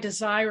 do I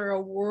desire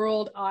a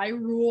world I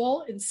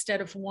rule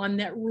instead of one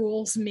that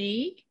rules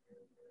me?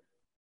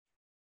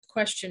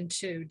 Question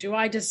 2, do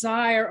I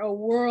desire a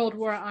world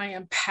where I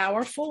am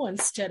powerful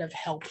instead of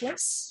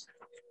helpless?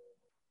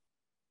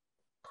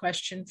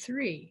 Question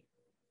 3,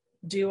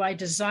 do I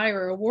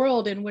desire a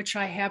world in which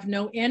I have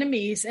no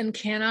enemies and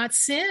cannot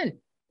sin?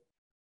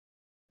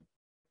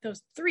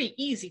 Those 3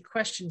 easy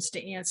questions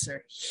to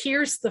answer.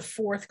 Here's the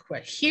 4th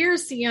question.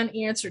 Here's the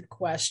unanswered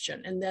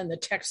question. And then the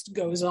text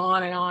goes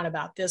on and on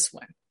about this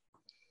one.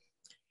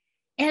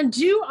 And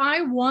do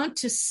I want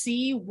to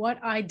see what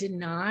I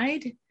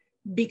denied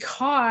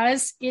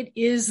because it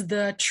is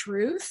the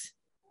truth?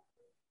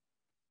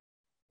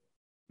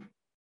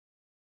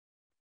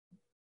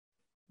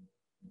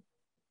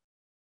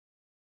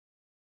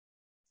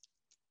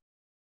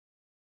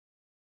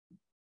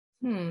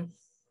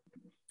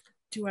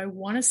 Do I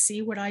want to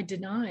see what I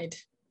denied?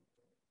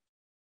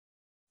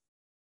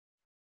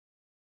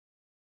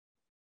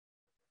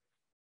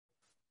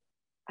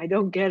 I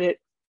don't get it.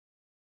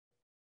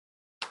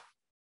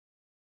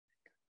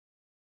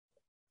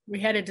 We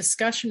had a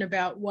discussion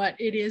about what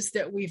it is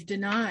that we've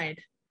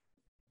denied.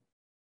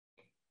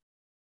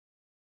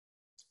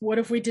 What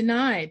have we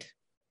denied?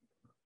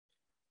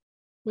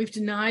 We've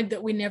denied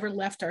that we never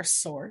left our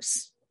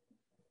source.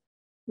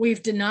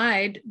 We've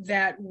denied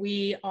that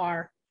we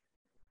are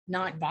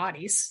not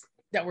bodies,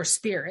 that we're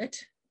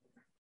spirit.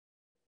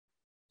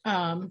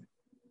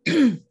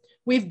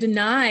 We've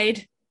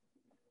denied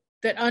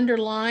that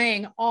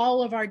underlying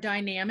all of our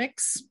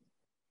dynamics,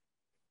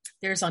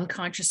 there's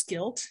unconscious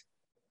guilt.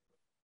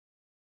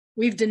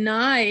 We've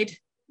denied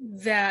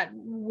that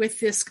with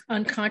this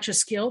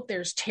unconscious guilt,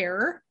 there's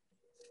terror,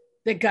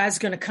 that God's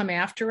going to come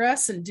after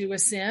us and do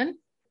us in.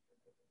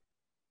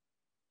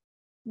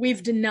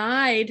 We've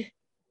denied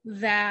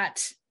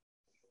that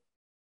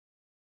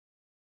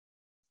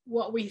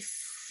what we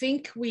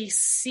think we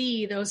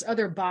see, those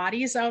other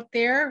bodies out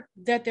there,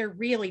 that they're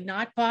really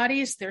not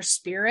bodies, they're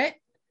spirit,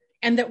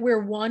 and that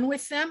we're one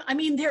with them. I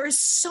mean, there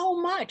is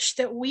so much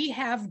that we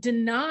have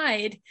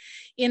denied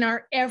in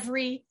our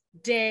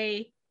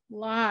everyday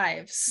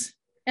lives.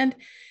 And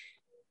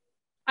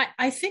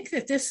I think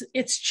that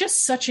it's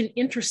just such an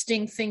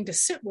interesting thing to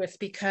sit with,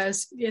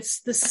 because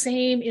it's the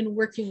same in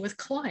working with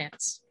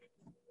clients.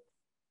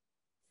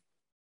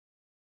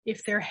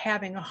 If they're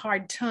having a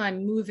hard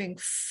time moving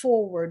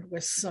forward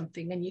with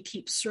something and you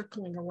keep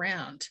circling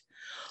around,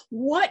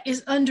 what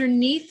is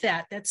underneath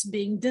that that's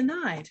being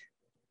denied?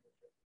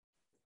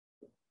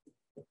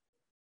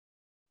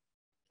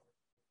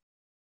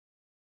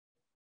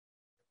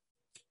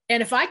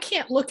 And if I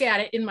can't look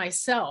at it in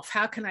myself,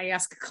 how can I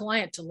ask a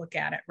client to look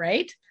at it,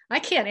 right? I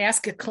can't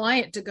ask a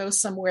client to go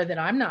somewhere that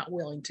I'm not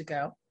willing to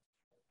go.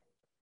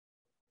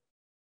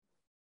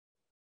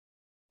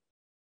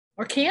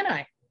 Or can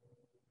I?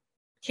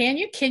 Can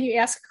you? Can you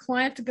ask a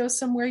client to go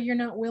somewhere you're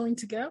not willing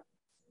to go?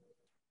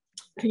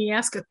 Can you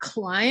ask a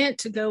client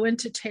to go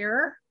into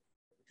terror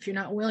if you're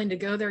not willing to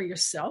go there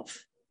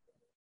yourself?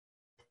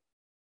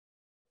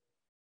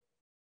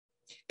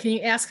 Can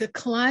you ask a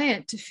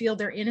client to feel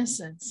their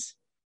innocence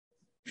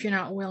if you're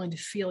not willing to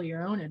feel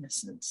your own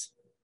innocence?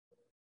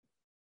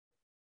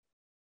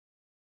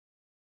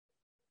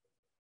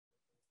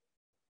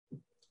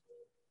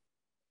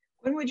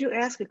 When would you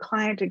ask a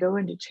client to go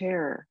into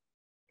terror?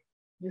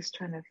 Just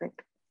trying to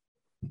think.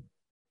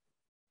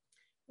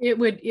 It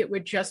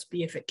would just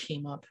be if it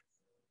came up.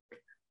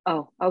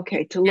 Oh,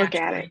 okay. To look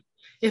at it.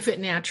 If it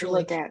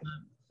naturally came up.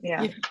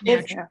 Yeah. If it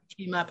naturally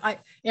came up.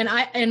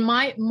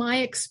 My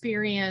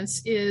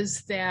experience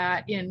is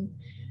that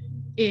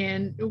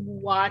in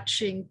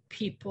watching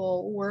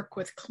people work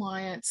with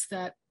clients,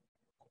 that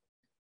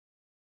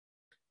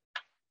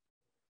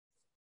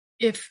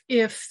if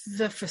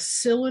the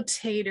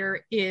facilitator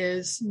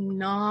is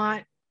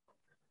not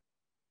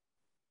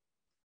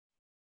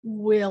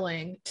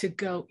willing to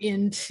go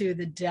into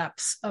the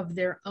depths of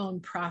their own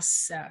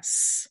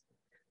process,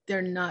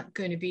 they're not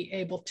going to be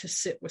able to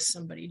sit with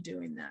somebody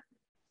doing that.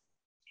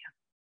 Yeah.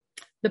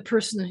 The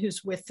person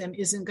who's with them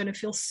isn't going to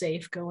feel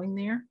safe going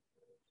there.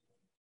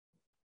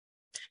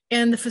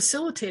 And the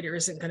facilitator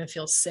isn't going to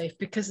feel safe,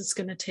 because it's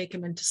going to take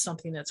them into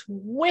something that's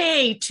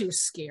way too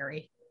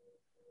scary,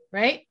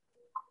 right?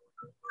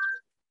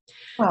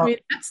 Well, I mean,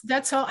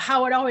 that's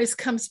how it always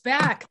comes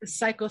back. The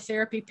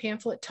psychotherapy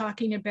pamphlet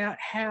talking about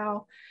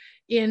how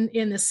in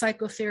the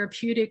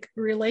psychotherapeutic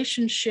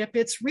relationship,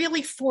 it's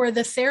really for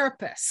the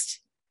therapist.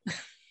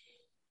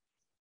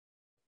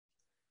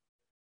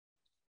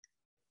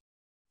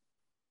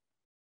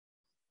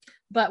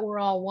 But we're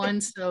all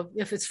one, so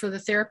if it's for the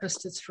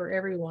therapist, it's for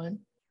everyone.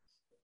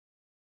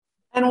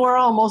 And we're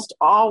almost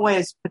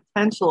always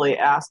potentially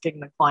asking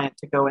the client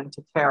to go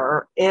into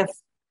terror if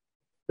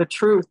the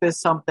truth is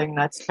something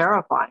that's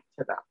terrifying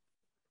to them.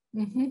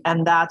 Mm-hmm.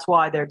 And that's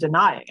why they're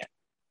denying it,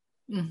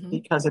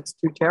 because it's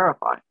too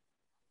terrifying.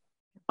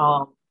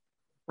 But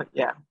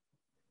yeah.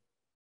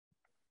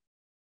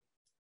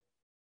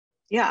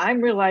 Yeah, I'm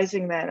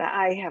realizing that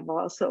I have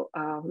also,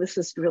 this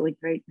is really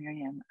great,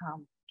 Marianne,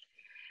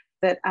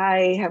 that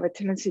I have a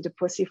tendency to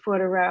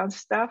pussyfoot around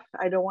stuff.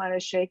 I don't want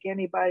to shake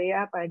anybody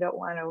up. I don't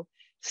want to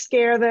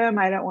scare them.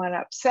 I don't want to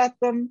upset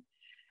them.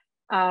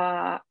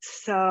 And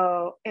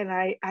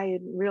I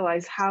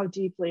realize how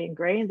deeply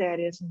ingrained that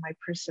is in my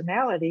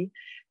personality,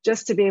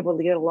 just to be able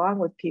to get along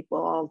with people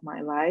all of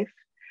my life.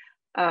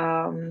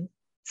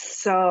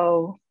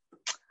 So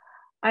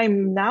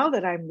now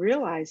that I'm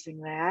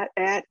realizing that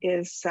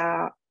is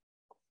kind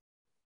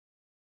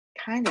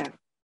of,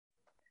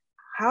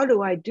 how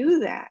do I do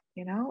that?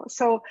 You know?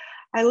 So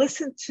I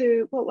listened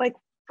to, like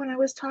when I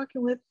was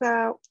talking with,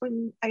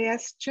 when I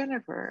asked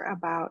Jennifer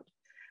about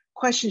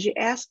questions you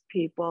ask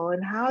people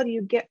and how do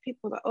you get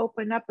people to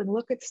open up and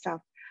look at stuff.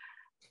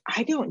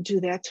 I don't do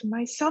that to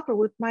myself or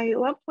with my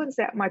loved ones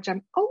that much.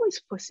 I'm always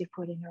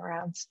pussyfooting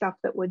around stuff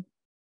that would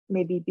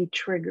maybe be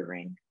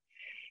triggering.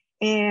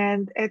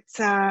 And it's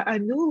a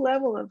new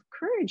level of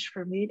courage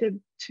for me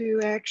to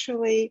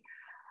actually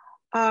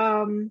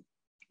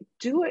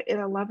do it in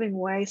a loving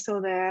way,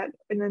 so that,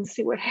 and then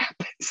see what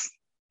happens.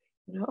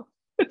 You know,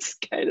 it's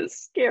kind of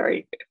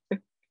scary.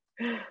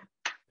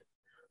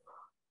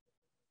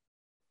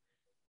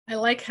 I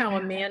like how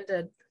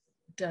Amanda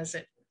does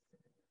it.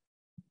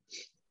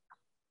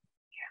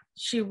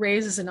 She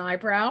raises an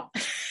eyebrow.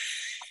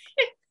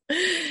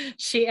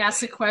 She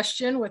asks a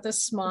question with a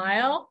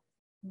smile,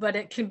 but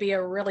it can be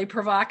a really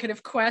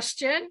provocative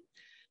question.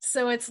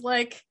 So it's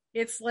like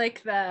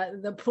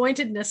the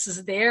pointedness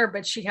is there,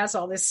 but she has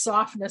all this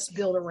softness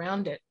built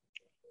around it.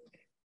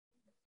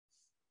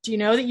 Do you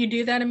know that you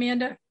do that,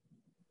 Amanda?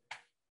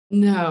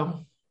 No.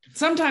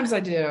 Sometimes I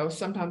do.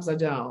 Sometimes I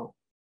don't.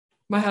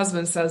 My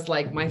husband says,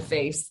 like, my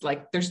face,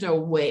 like, there's no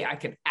way I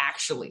could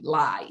actually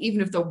lie,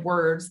 even if the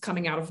words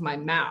coming out of my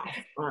mouth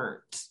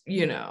aren't,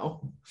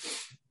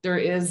 there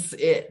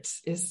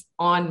is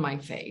on my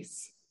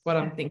face. what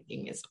I'm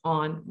thinking is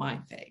on my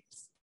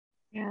face.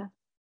 Yeah.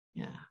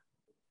 Yeah.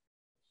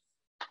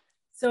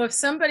 So if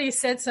somebody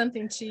said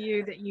something to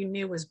you that you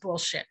knew was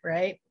bullshit,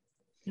 right?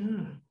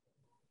 Yeah.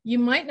 You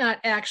might not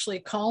actually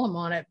call them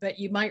on it, but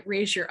you might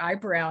raise your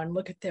eyebrow and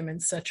look at them in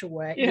such a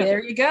way. Yeah.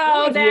 There you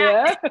go.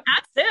 Yeah.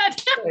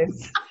 That's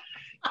it.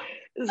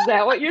 Is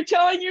that what you're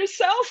telling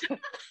yourself?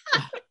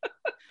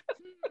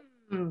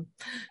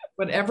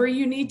 Whatever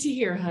you need to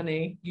hear,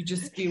 honey, you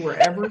just be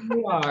wherever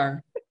you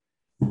are.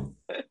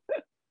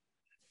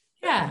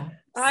 Yeah.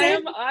 I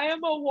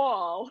am a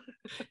wall.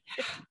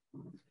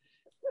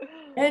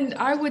 And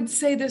I would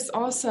say this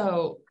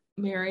also,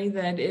 Mary,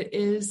 that it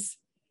is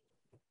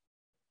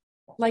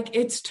like,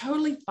 it's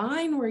totally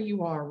fine where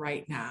you are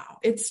right now.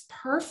 It's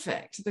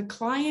perfect. The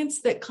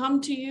clients that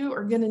come to you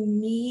are going to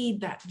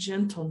need that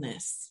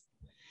gentleness.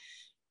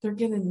 They're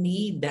going to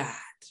need that.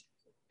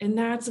 And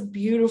that's a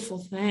beautiful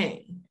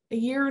thing. A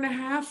year and a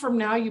half from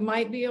now, you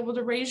might be able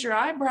to raise your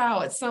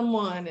eyebrow at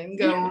someone and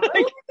go,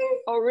 really?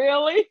 Oh,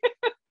 really?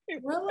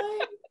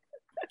 Really?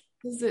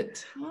 Is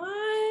it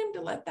time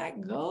to let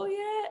that go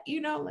yet?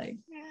 Yeah.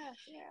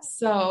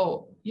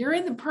 So you're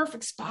in the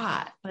perfect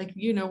spot.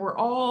 We're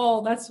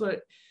all, that's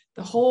what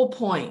the whole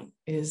point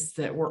is,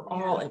 that we're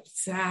all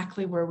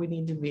exactly where we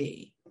need to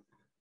be,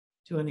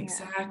 doing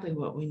exactly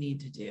what we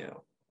need to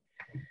do.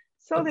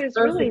 So there's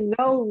really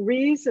no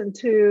reason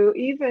to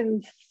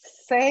even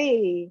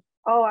say,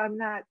 oh, I'm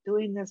not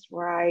doing this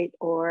right,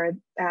 or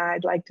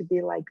I'd like to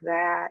be like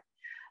that.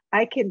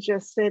 I can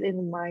just sit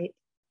in my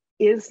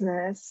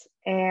isness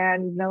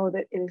and know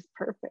that it is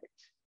perfect.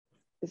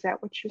 Is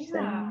that what you're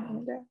saying,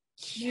 Linda?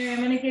 Yeah, I'm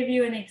going to give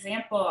you an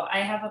example. I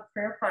have a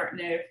prayer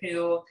partner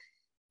who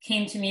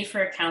came to me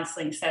for a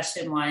counseling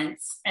session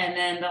once. And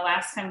then the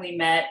last time we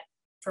met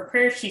for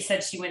prayer, she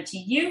said she went to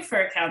you for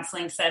a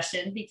counseling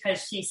session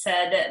because she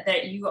said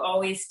that you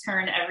always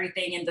turn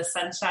everything into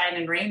sunshine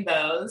and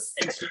rainbows.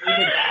 And she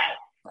needed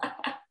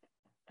that.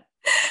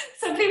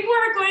 So people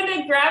are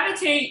going to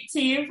gravitate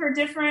to you for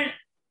different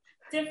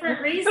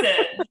reasons.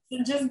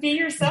 And just be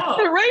yourself.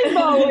 The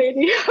rainbow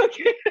lady.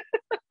 Okay.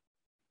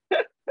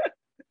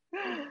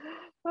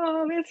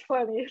 Oh, that's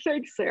funny.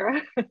 Thanks,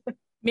 Sarah.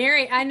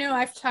 Mary, I know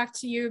I've talked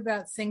to you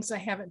about things I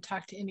haven't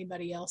talked to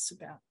anybody else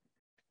about.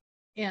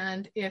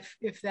 And if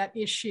that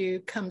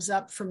issue comes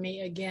up for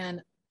me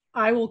again,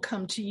 I will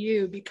come to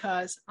you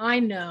because I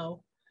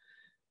know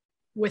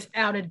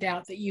without a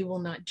doubt that you will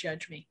not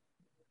judge me.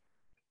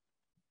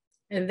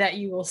 And that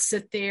you will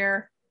sit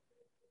there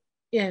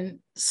in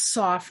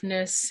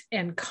softness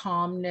and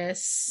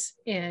calmness,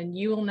 and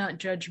you will not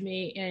judge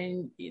me,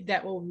 and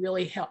that will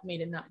really help me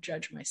to not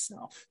judge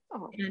myself.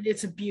 And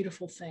it's a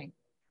beautiful thing.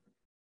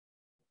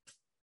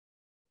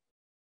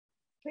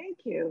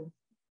 Thank you.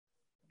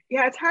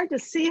 Yeah, it's hard to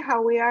see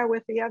how we are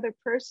with the other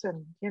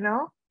person, and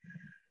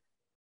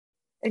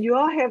you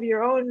all have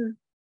your own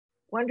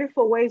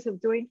wonderful ways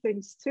of doing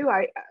things too.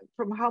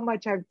 From how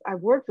much I've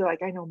worked with,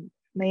 I know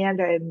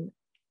Amanda and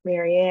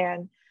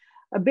Marianne,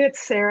 a bit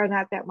Sarah,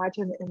 not that much,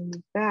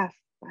 and Beth,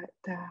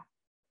 but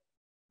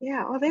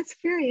yeah. Oh, that's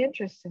very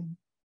interesting.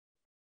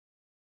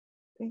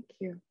 Thank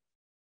you.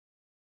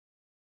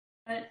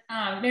 But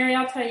Mary,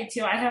 I'll tell you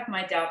too, I have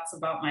my doubts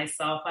about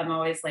myself. I'm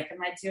always like,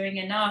 am I doing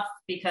enough?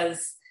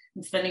 Because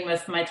I'm spending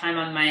most of my time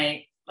on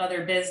my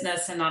other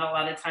business and not a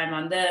lot of time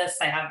on this.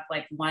 I have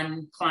like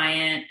one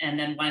client and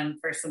then one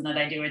person that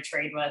I do a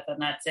trade with,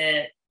 and that's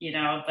it,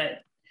 but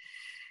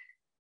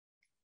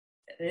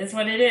it is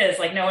what it is.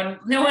 Like no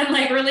one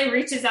like really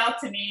reaches out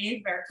to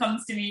me or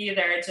comes to me.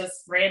 They're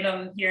just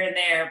random here and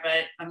there,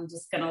 but I'm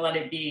just going to let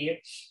it be.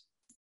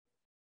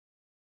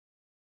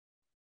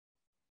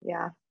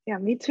 Yeah,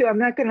 me too. I'm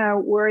not going to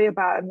worry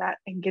about not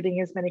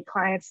getting as many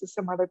clients as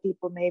some other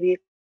people. Maybe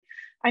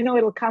I know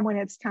it'll come when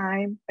it's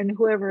time, and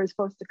whoever is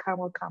supposed to come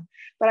will come.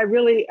 But I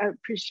really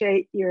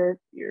appreciate your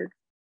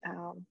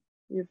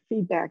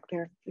feedback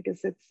there,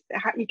 because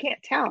you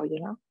can't tell,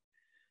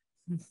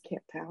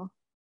 Can't tell.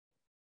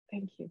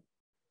 Thank you.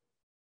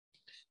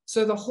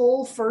 So the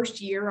whole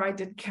first year I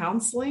did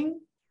counseling,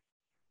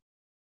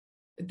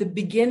 at the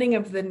beginning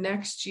of the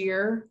next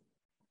year,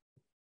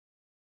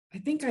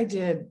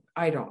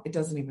 it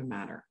doesn't even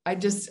matter. I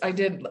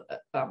did,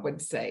 I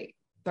would say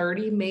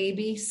 30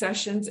 maybe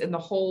sessions in the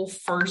whole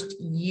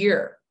first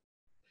year.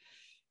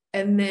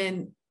 And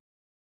then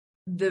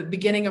the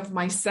beginning of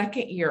my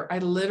second year, I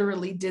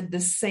literally did the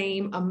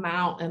same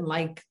amount in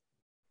like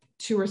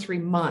 2 or 3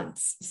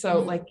 months.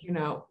 So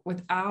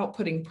without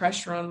putting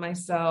pressure on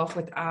myself,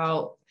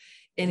 without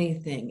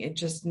anything, it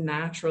just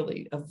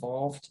naturally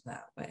evolved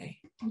that way.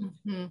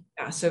 Mm-hmm.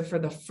 Yeah, so for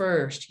the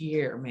first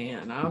year,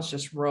 man, I was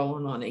just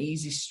rolling on an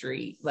easy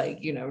street,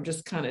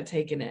 just kind of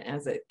taking it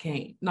as it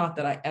came. Not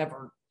that I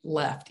ever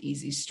left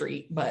easy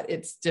street, but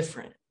it's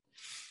different.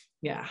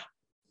 Yeah.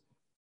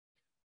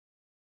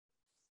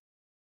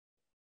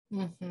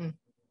 Mm-hmm.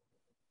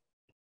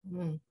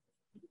 Mm.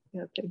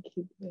 Yeah, thank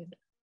you.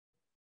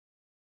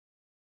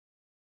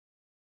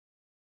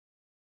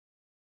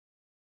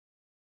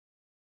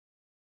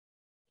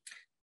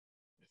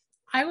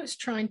 I was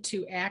trying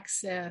to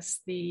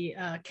access the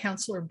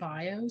counselor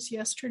bios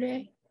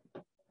yesterday,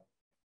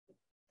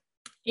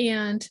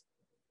 and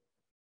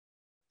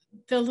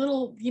the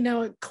little,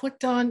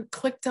 clicked on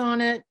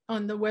it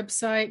on the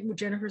website,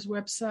 Jennifer's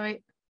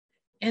website,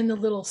 and the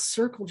little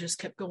circle just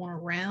kept going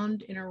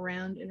around and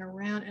around and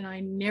around, and I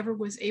never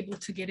was able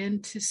to get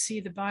in to see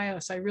the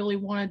bios. I really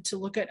wanted to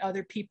look at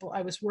other people.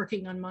 I was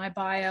working on my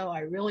bio. I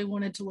really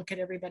wanted to look at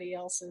everybody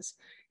else's,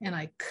 and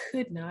I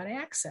could not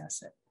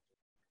access it.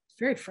 It's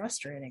very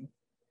frustrating.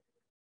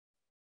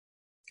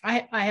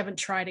 I haven't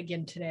tried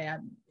again today.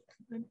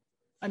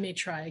 I may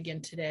try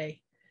again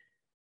today.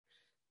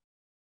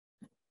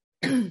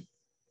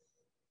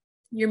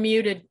 You're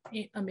muted,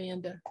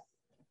 Amanda.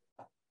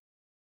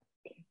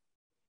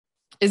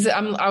 Is it?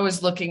 I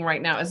was looking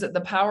right now. Is it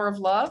The Power of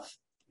Love?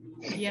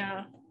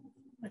 Yeah,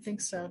 I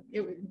think so.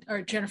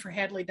 Or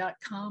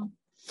jenniferhadley.com.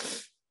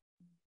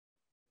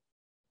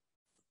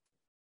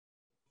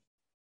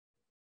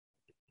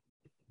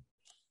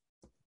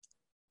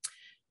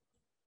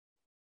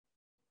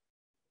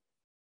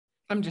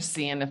 I'm just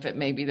seeing if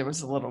maybe there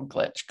was a little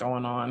glitch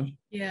going on.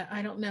 Yeah,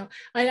 I don't know.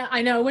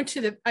 I know. I went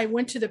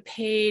to the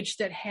page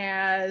that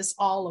has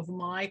all of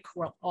my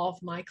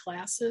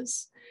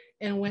classes,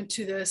 and went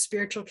to the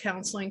spiritual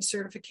counseling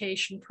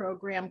certification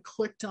program.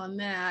 Clicked on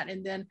that,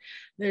 and then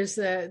there's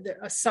a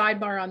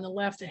sidebar on the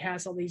left that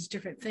has all these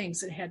different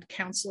things. It had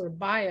counselor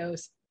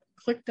bios.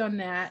 Clicked on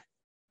that.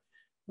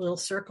 Little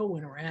circle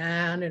went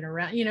around and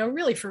around,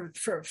 really for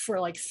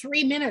like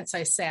 3 minutes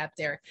I sat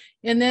there.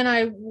 And then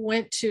I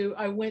went to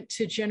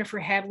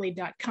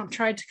jenniferhadley.com,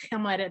 tried to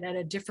come at it at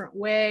a different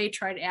way,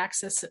 tried to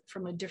access it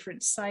from a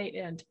different site,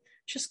 and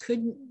just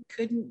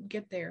couldn't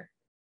get there.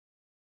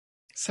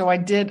 So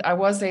I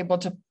was able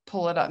to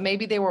pull it up.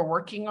 Maybe they were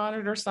working on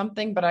it or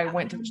something, but I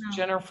went to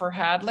Jennifer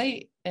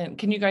Hadley, and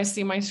can you guys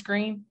see my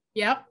screen?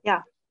 Yep.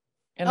 Yeah.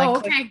 And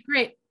okay,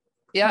 great.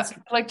 Yeah,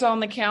 clicked on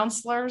the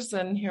counselors,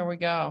 and here we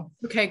go.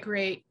 Okay,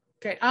 great.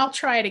 I'll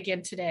try it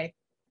again today.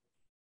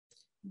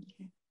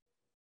 Okay.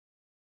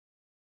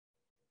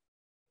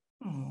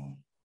 Oh.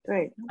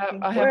 Great. Okay.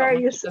 I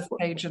haven't looked at this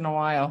page in a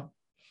while.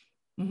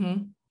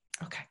 Mm-hmm.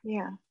 Okay.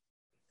 Yeah.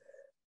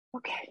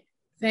 Okay.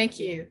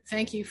 Thank you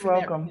for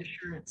that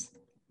reassurance.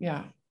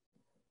 Yeah.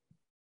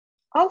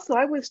 Also,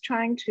 I was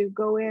trying to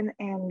go in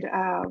and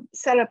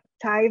set up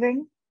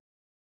tithing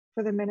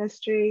for the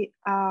ministry.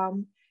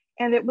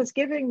 And it was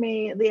giving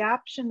me the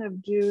option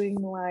of doing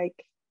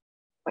like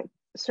a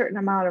certain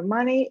amount of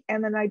money.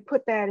 And then I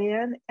put that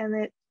in, and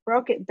it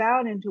broke it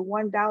down into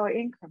 $1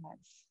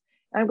 increments.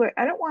 And I'm going,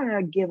 I don't want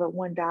to give a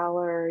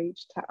 $1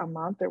 each a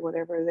month or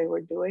whatever they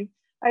were doing.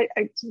 I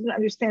didn't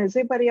understand. Has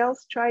anybody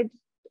else tried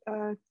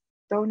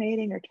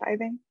donating or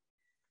tithing?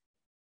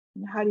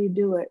 And how do you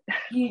do it?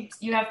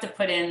 You have to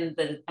put in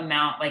the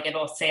amount, like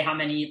it'll say how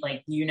many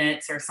like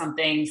units or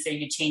something. So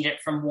you change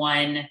it from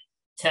 1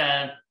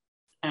 to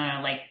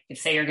like if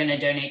say you're going to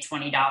donate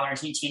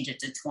 $20, you change it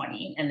to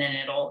 20, and then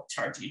it'll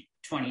charge you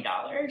 $20.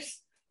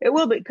 It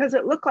will be, because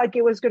it looked like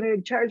it was going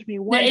to charge me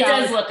 $1. It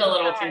does look a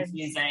little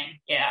confusing.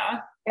 Yeah.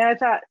 And I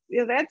thought,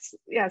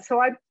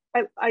 so I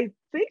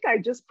think I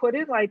just put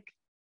in like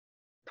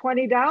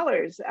 $20.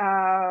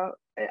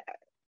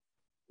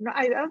 No,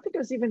 I don't think it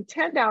was even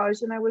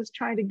 $10, and I was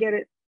trying to get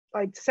it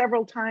like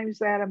several times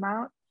that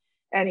amount.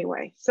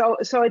 Anyway, so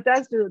it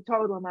does do the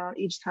total amount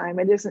each time.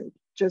 It isn't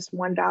just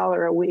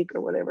 $1 a week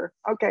or whatever.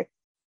 Okay.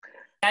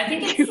 I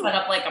think it's set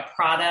up like a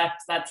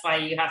product. That's why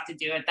you have to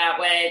do it that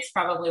way. It's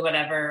probably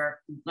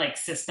whatever like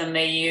system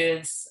they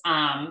use.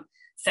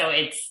 So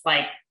it's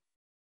like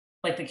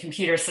the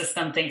computer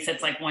system thinks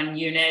it's like 1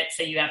 unit,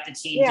 so you have to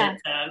change it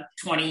to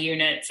 20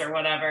 units or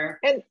whatever.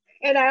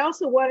 And I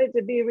also want it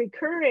to be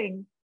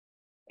recurring,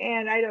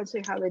 and I don't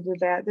see how they do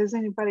that. Does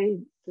anybody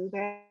do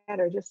that,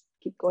 or just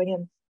keep going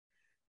in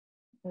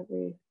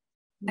every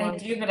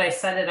month? I do, but I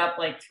set it up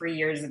like 3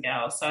 years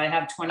ago. So I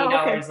have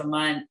 $20 a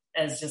month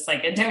as just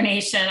like a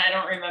donation. I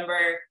don't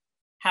remember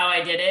how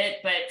I did it,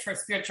 but for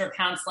spiritual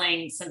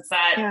counseling, since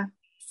that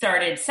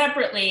started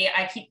separately,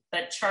 I keep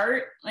the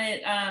chart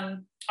that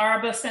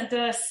Araba sent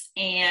us,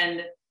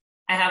 and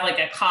I have like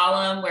a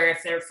column where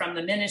if they're from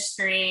the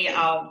ministry,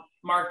 I'll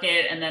mark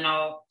it, and then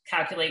I'll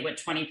calculate what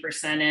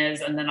 20%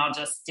 is, and then I'll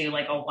just do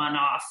like a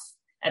one-off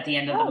at the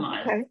end of the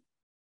month. Okay.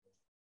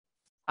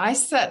 I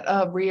set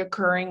a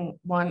reoccurring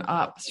one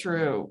up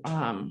through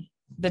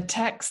the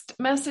text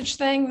message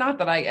thing. Not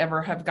that I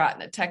ever have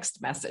gotten a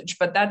text message,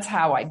 but that's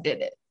how I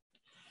did it.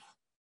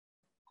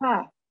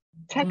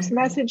 Text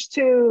message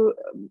to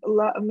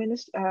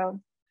minister.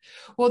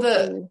 Well,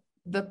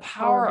 the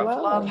Power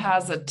of Love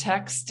has a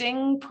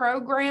texting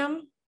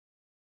program,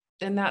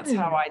 and that's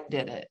how I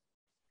did it.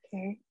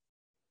 Okay.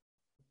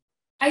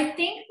 I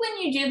think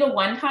when you do the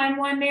one-time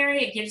one,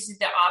 Mary, it gives you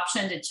the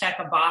option to check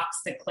a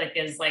box to click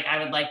as like,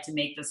 I would like to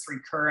make this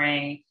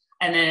recurring,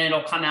 and then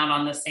it'll come out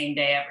on the same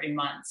day every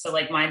month. So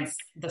like mine's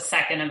the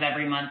 2nd of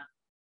every month.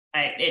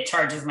 It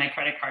charges my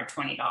credit card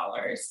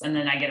 $20, and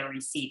then I get a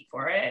receipt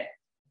for it.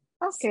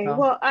 Okay. So,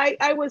 Well,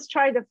 I was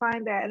trying to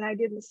find that and I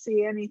didn't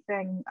see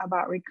anything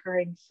about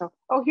recurring. So,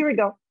 oh, here we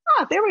go.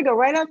 Ah, there we go.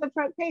 Right on the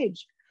front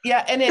page.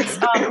 yeah, and it's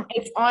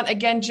on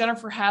again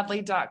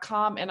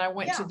jenniferhadley.com, and I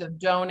went to Yeah. the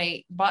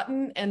donate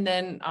button, and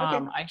then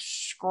Okay. I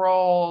just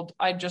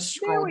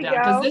There scrolled we down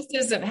because go. this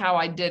isn't how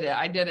I did it.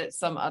 I did it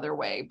some other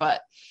way,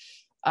 but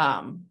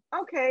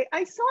Okay.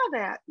 I saw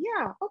that.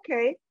 Yeah.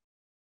 Okay.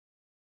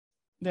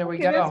 there we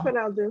Okay. That's go. what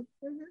I'll do.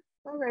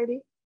 All righty.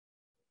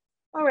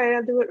 All right.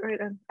 I'll do it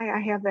right on. I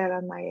have that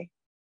on my.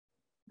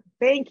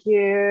 Thank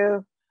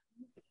you.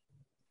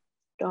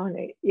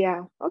 Donate.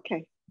 Yeah.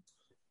 Okay.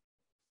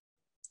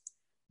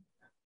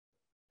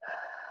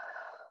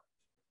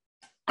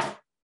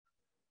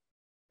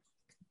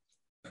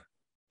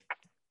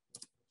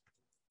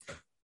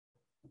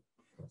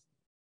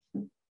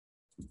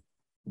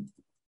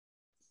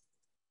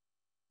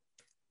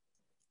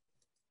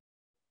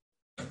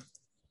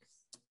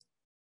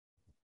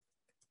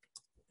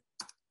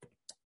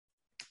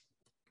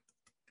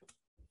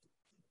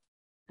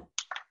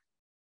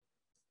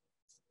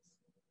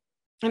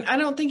 And I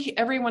don't think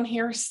everyone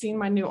here has seen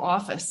my new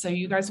office. So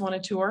you guys want a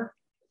tour?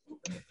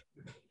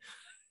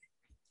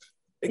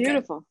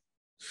 Beautiful. Okay.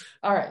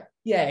 All right.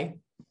 Yay.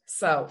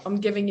 So I'm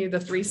giving you the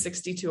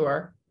 360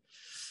 tour.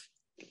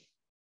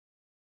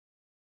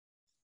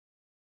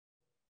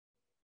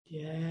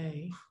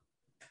 Yay.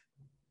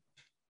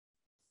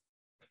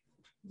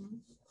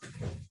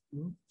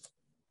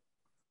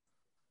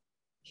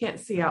 Can't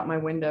see out my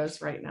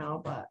windows right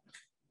now, but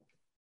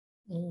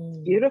It's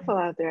beautiful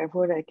out there of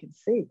what I can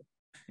see.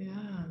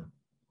 yeah.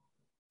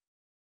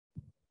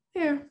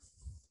 Here.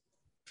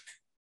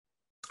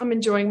 I'm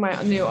enjoying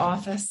my new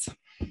office.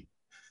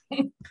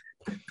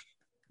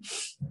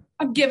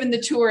 I'm giving the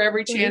tour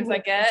every chance I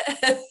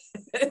get.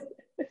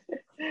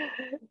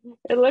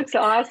 It looks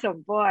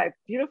awesome. Boy,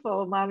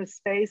 beautiful amount of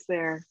space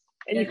there.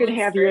 And you It can looks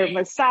have great. your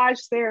massage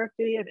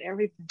therapy and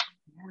everything.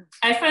 Yeah.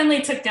 I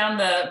finally took down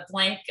the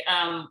blank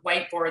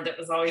whiteboard that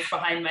was always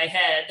behind my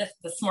head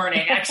this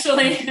morning,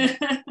 actually.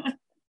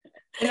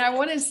 And I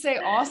want to say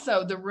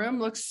also the room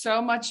looks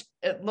so much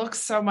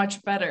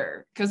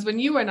better because when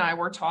you and I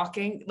were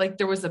talking, like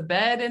there was a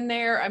bed in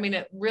there. I mean,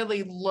 it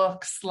really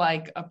looks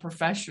like a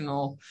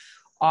professional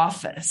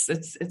office.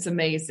 It's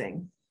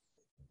amazing.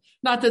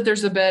 Not that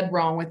there's a bed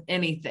wrong with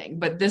anything,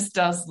 but this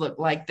does look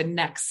like the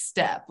next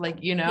step.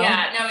 Like, you know?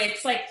 Yeah, no,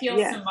 it's like feels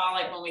Yeah.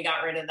 symbolic when we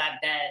got rid of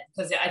that bed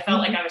because I felt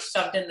like I was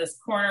shoved in this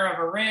corner of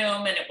a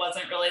room and it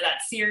wasn't really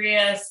that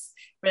serious.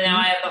 But now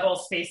I have the whole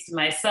space to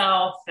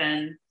myself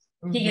and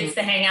he gets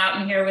to hang out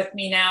in here with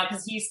me now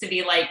because he used to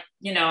be like,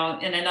 you know,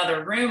 in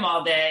another room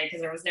all day because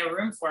there was no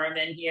room for him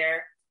in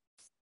here.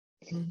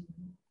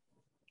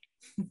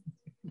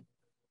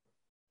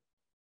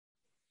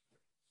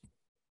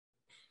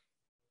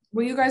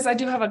 Well, you guys, I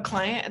do have a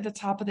client at the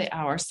top of the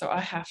hour, so I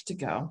have to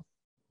go.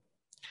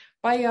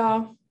 Bye,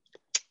 y'all.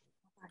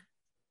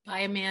 Bye,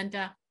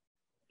 Amanda.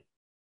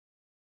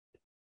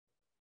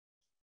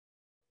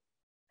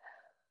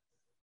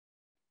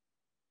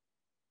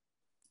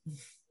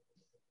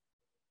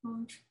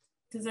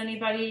 Does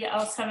anybody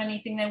else have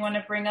anything they want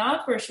to bring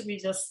up or should we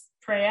just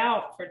pray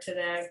out for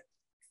today?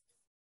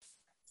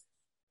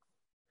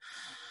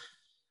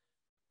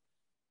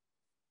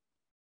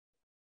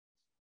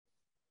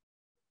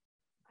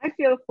 I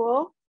feel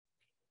full.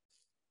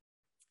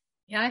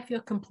 Yeah, I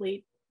feel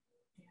complete.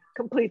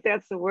 Complete,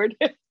 that's the word.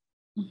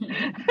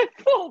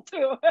 Full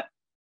too.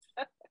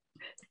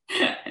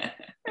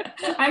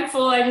 I'm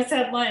full. I just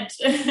had lunch.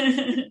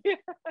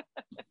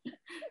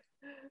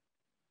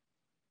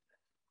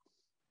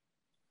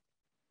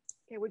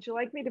 Okay, would you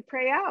like me to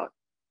pray out?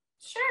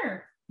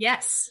 Sure.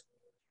 Yes.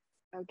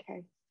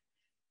 Okay.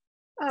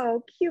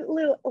 Oh, cute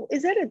little. Oh,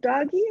 is that a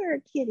doggy or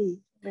a kitty?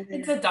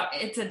 It's a dog.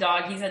 It's a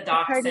dog. He's a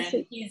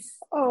dachshund. He's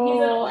an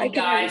old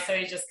guy, so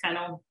he just kind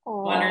of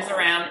wanders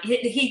around.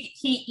 He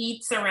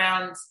eats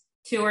around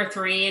 2 or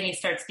 3, and he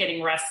starts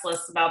getting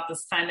restless about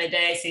this time of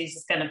day. So he's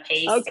just going to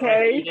pace.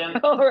 Okay.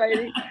 All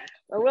righty.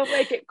 Well, we'll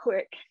make it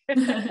quick.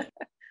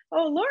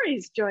 Oh,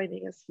 Lori's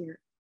joining us here.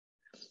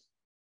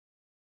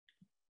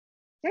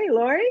 Hey,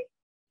 Lori.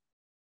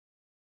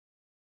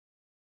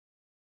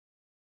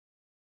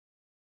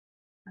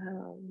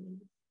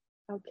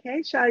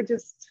 Okay. Shall I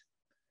just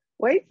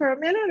wait for a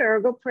minute or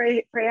go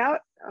pray out?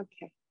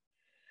 Okay.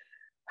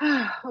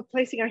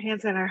 Placing our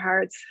hands on our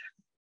hearts.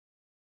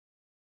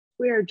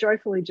 We are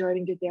joyfully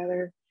joining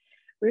together.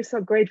 We're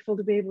so grateful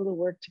to be able to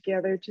work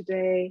together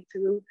today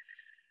to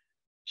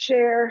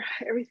share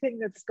everything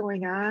that's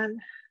going on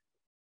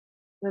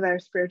with our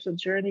spiritual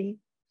journey.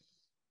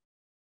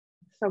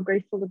 So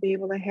grateful to be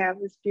able to have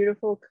these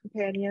beautiful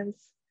companions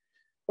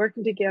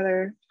working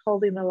together,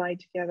 holding the light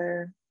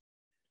together,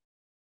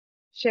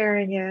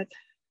 sharing it,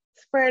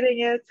 spreading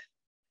it,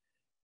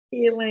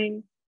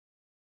 healing,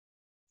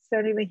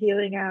 sending the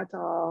healing out to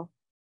all.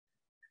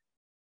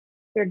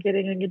 We're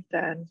getting it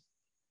done.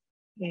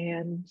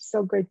 And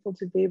so grateful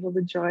to be able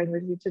to join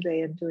with you today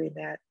in doing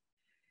that.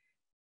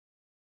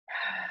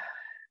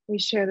 We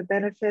share the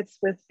benefits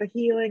with the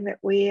healing that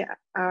we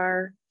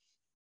are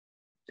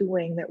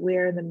doing, that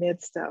we're in the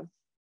midst of,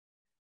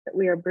 that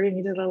we are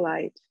bringing to the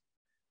light.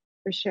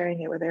 We're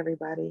sharing it with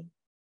everybody.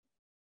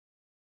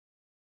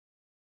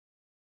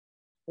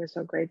 We're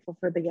so grateful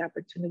for the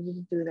opportunity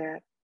to do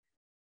that.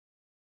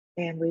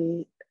 And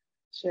we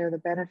share the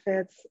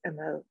benefits and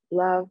the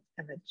love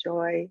and the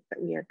joy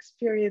that we are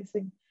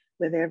experiencing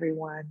with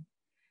everyone.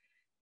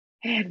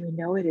 And we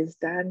know it is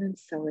done, and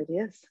so it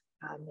is.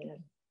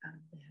 Amen.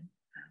 Amen.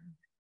 Amen.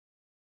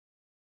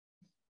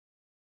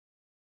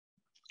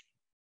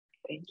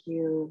 Thank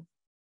you.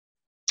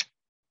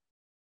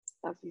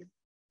 Love you.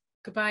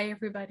 Goodbye,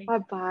 everybody.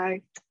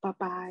 Bye-bye.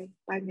 Bye-bye.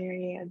 Bye,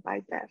 Marianne.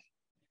 Bye, Beth.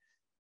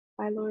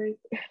 Bye, Lori.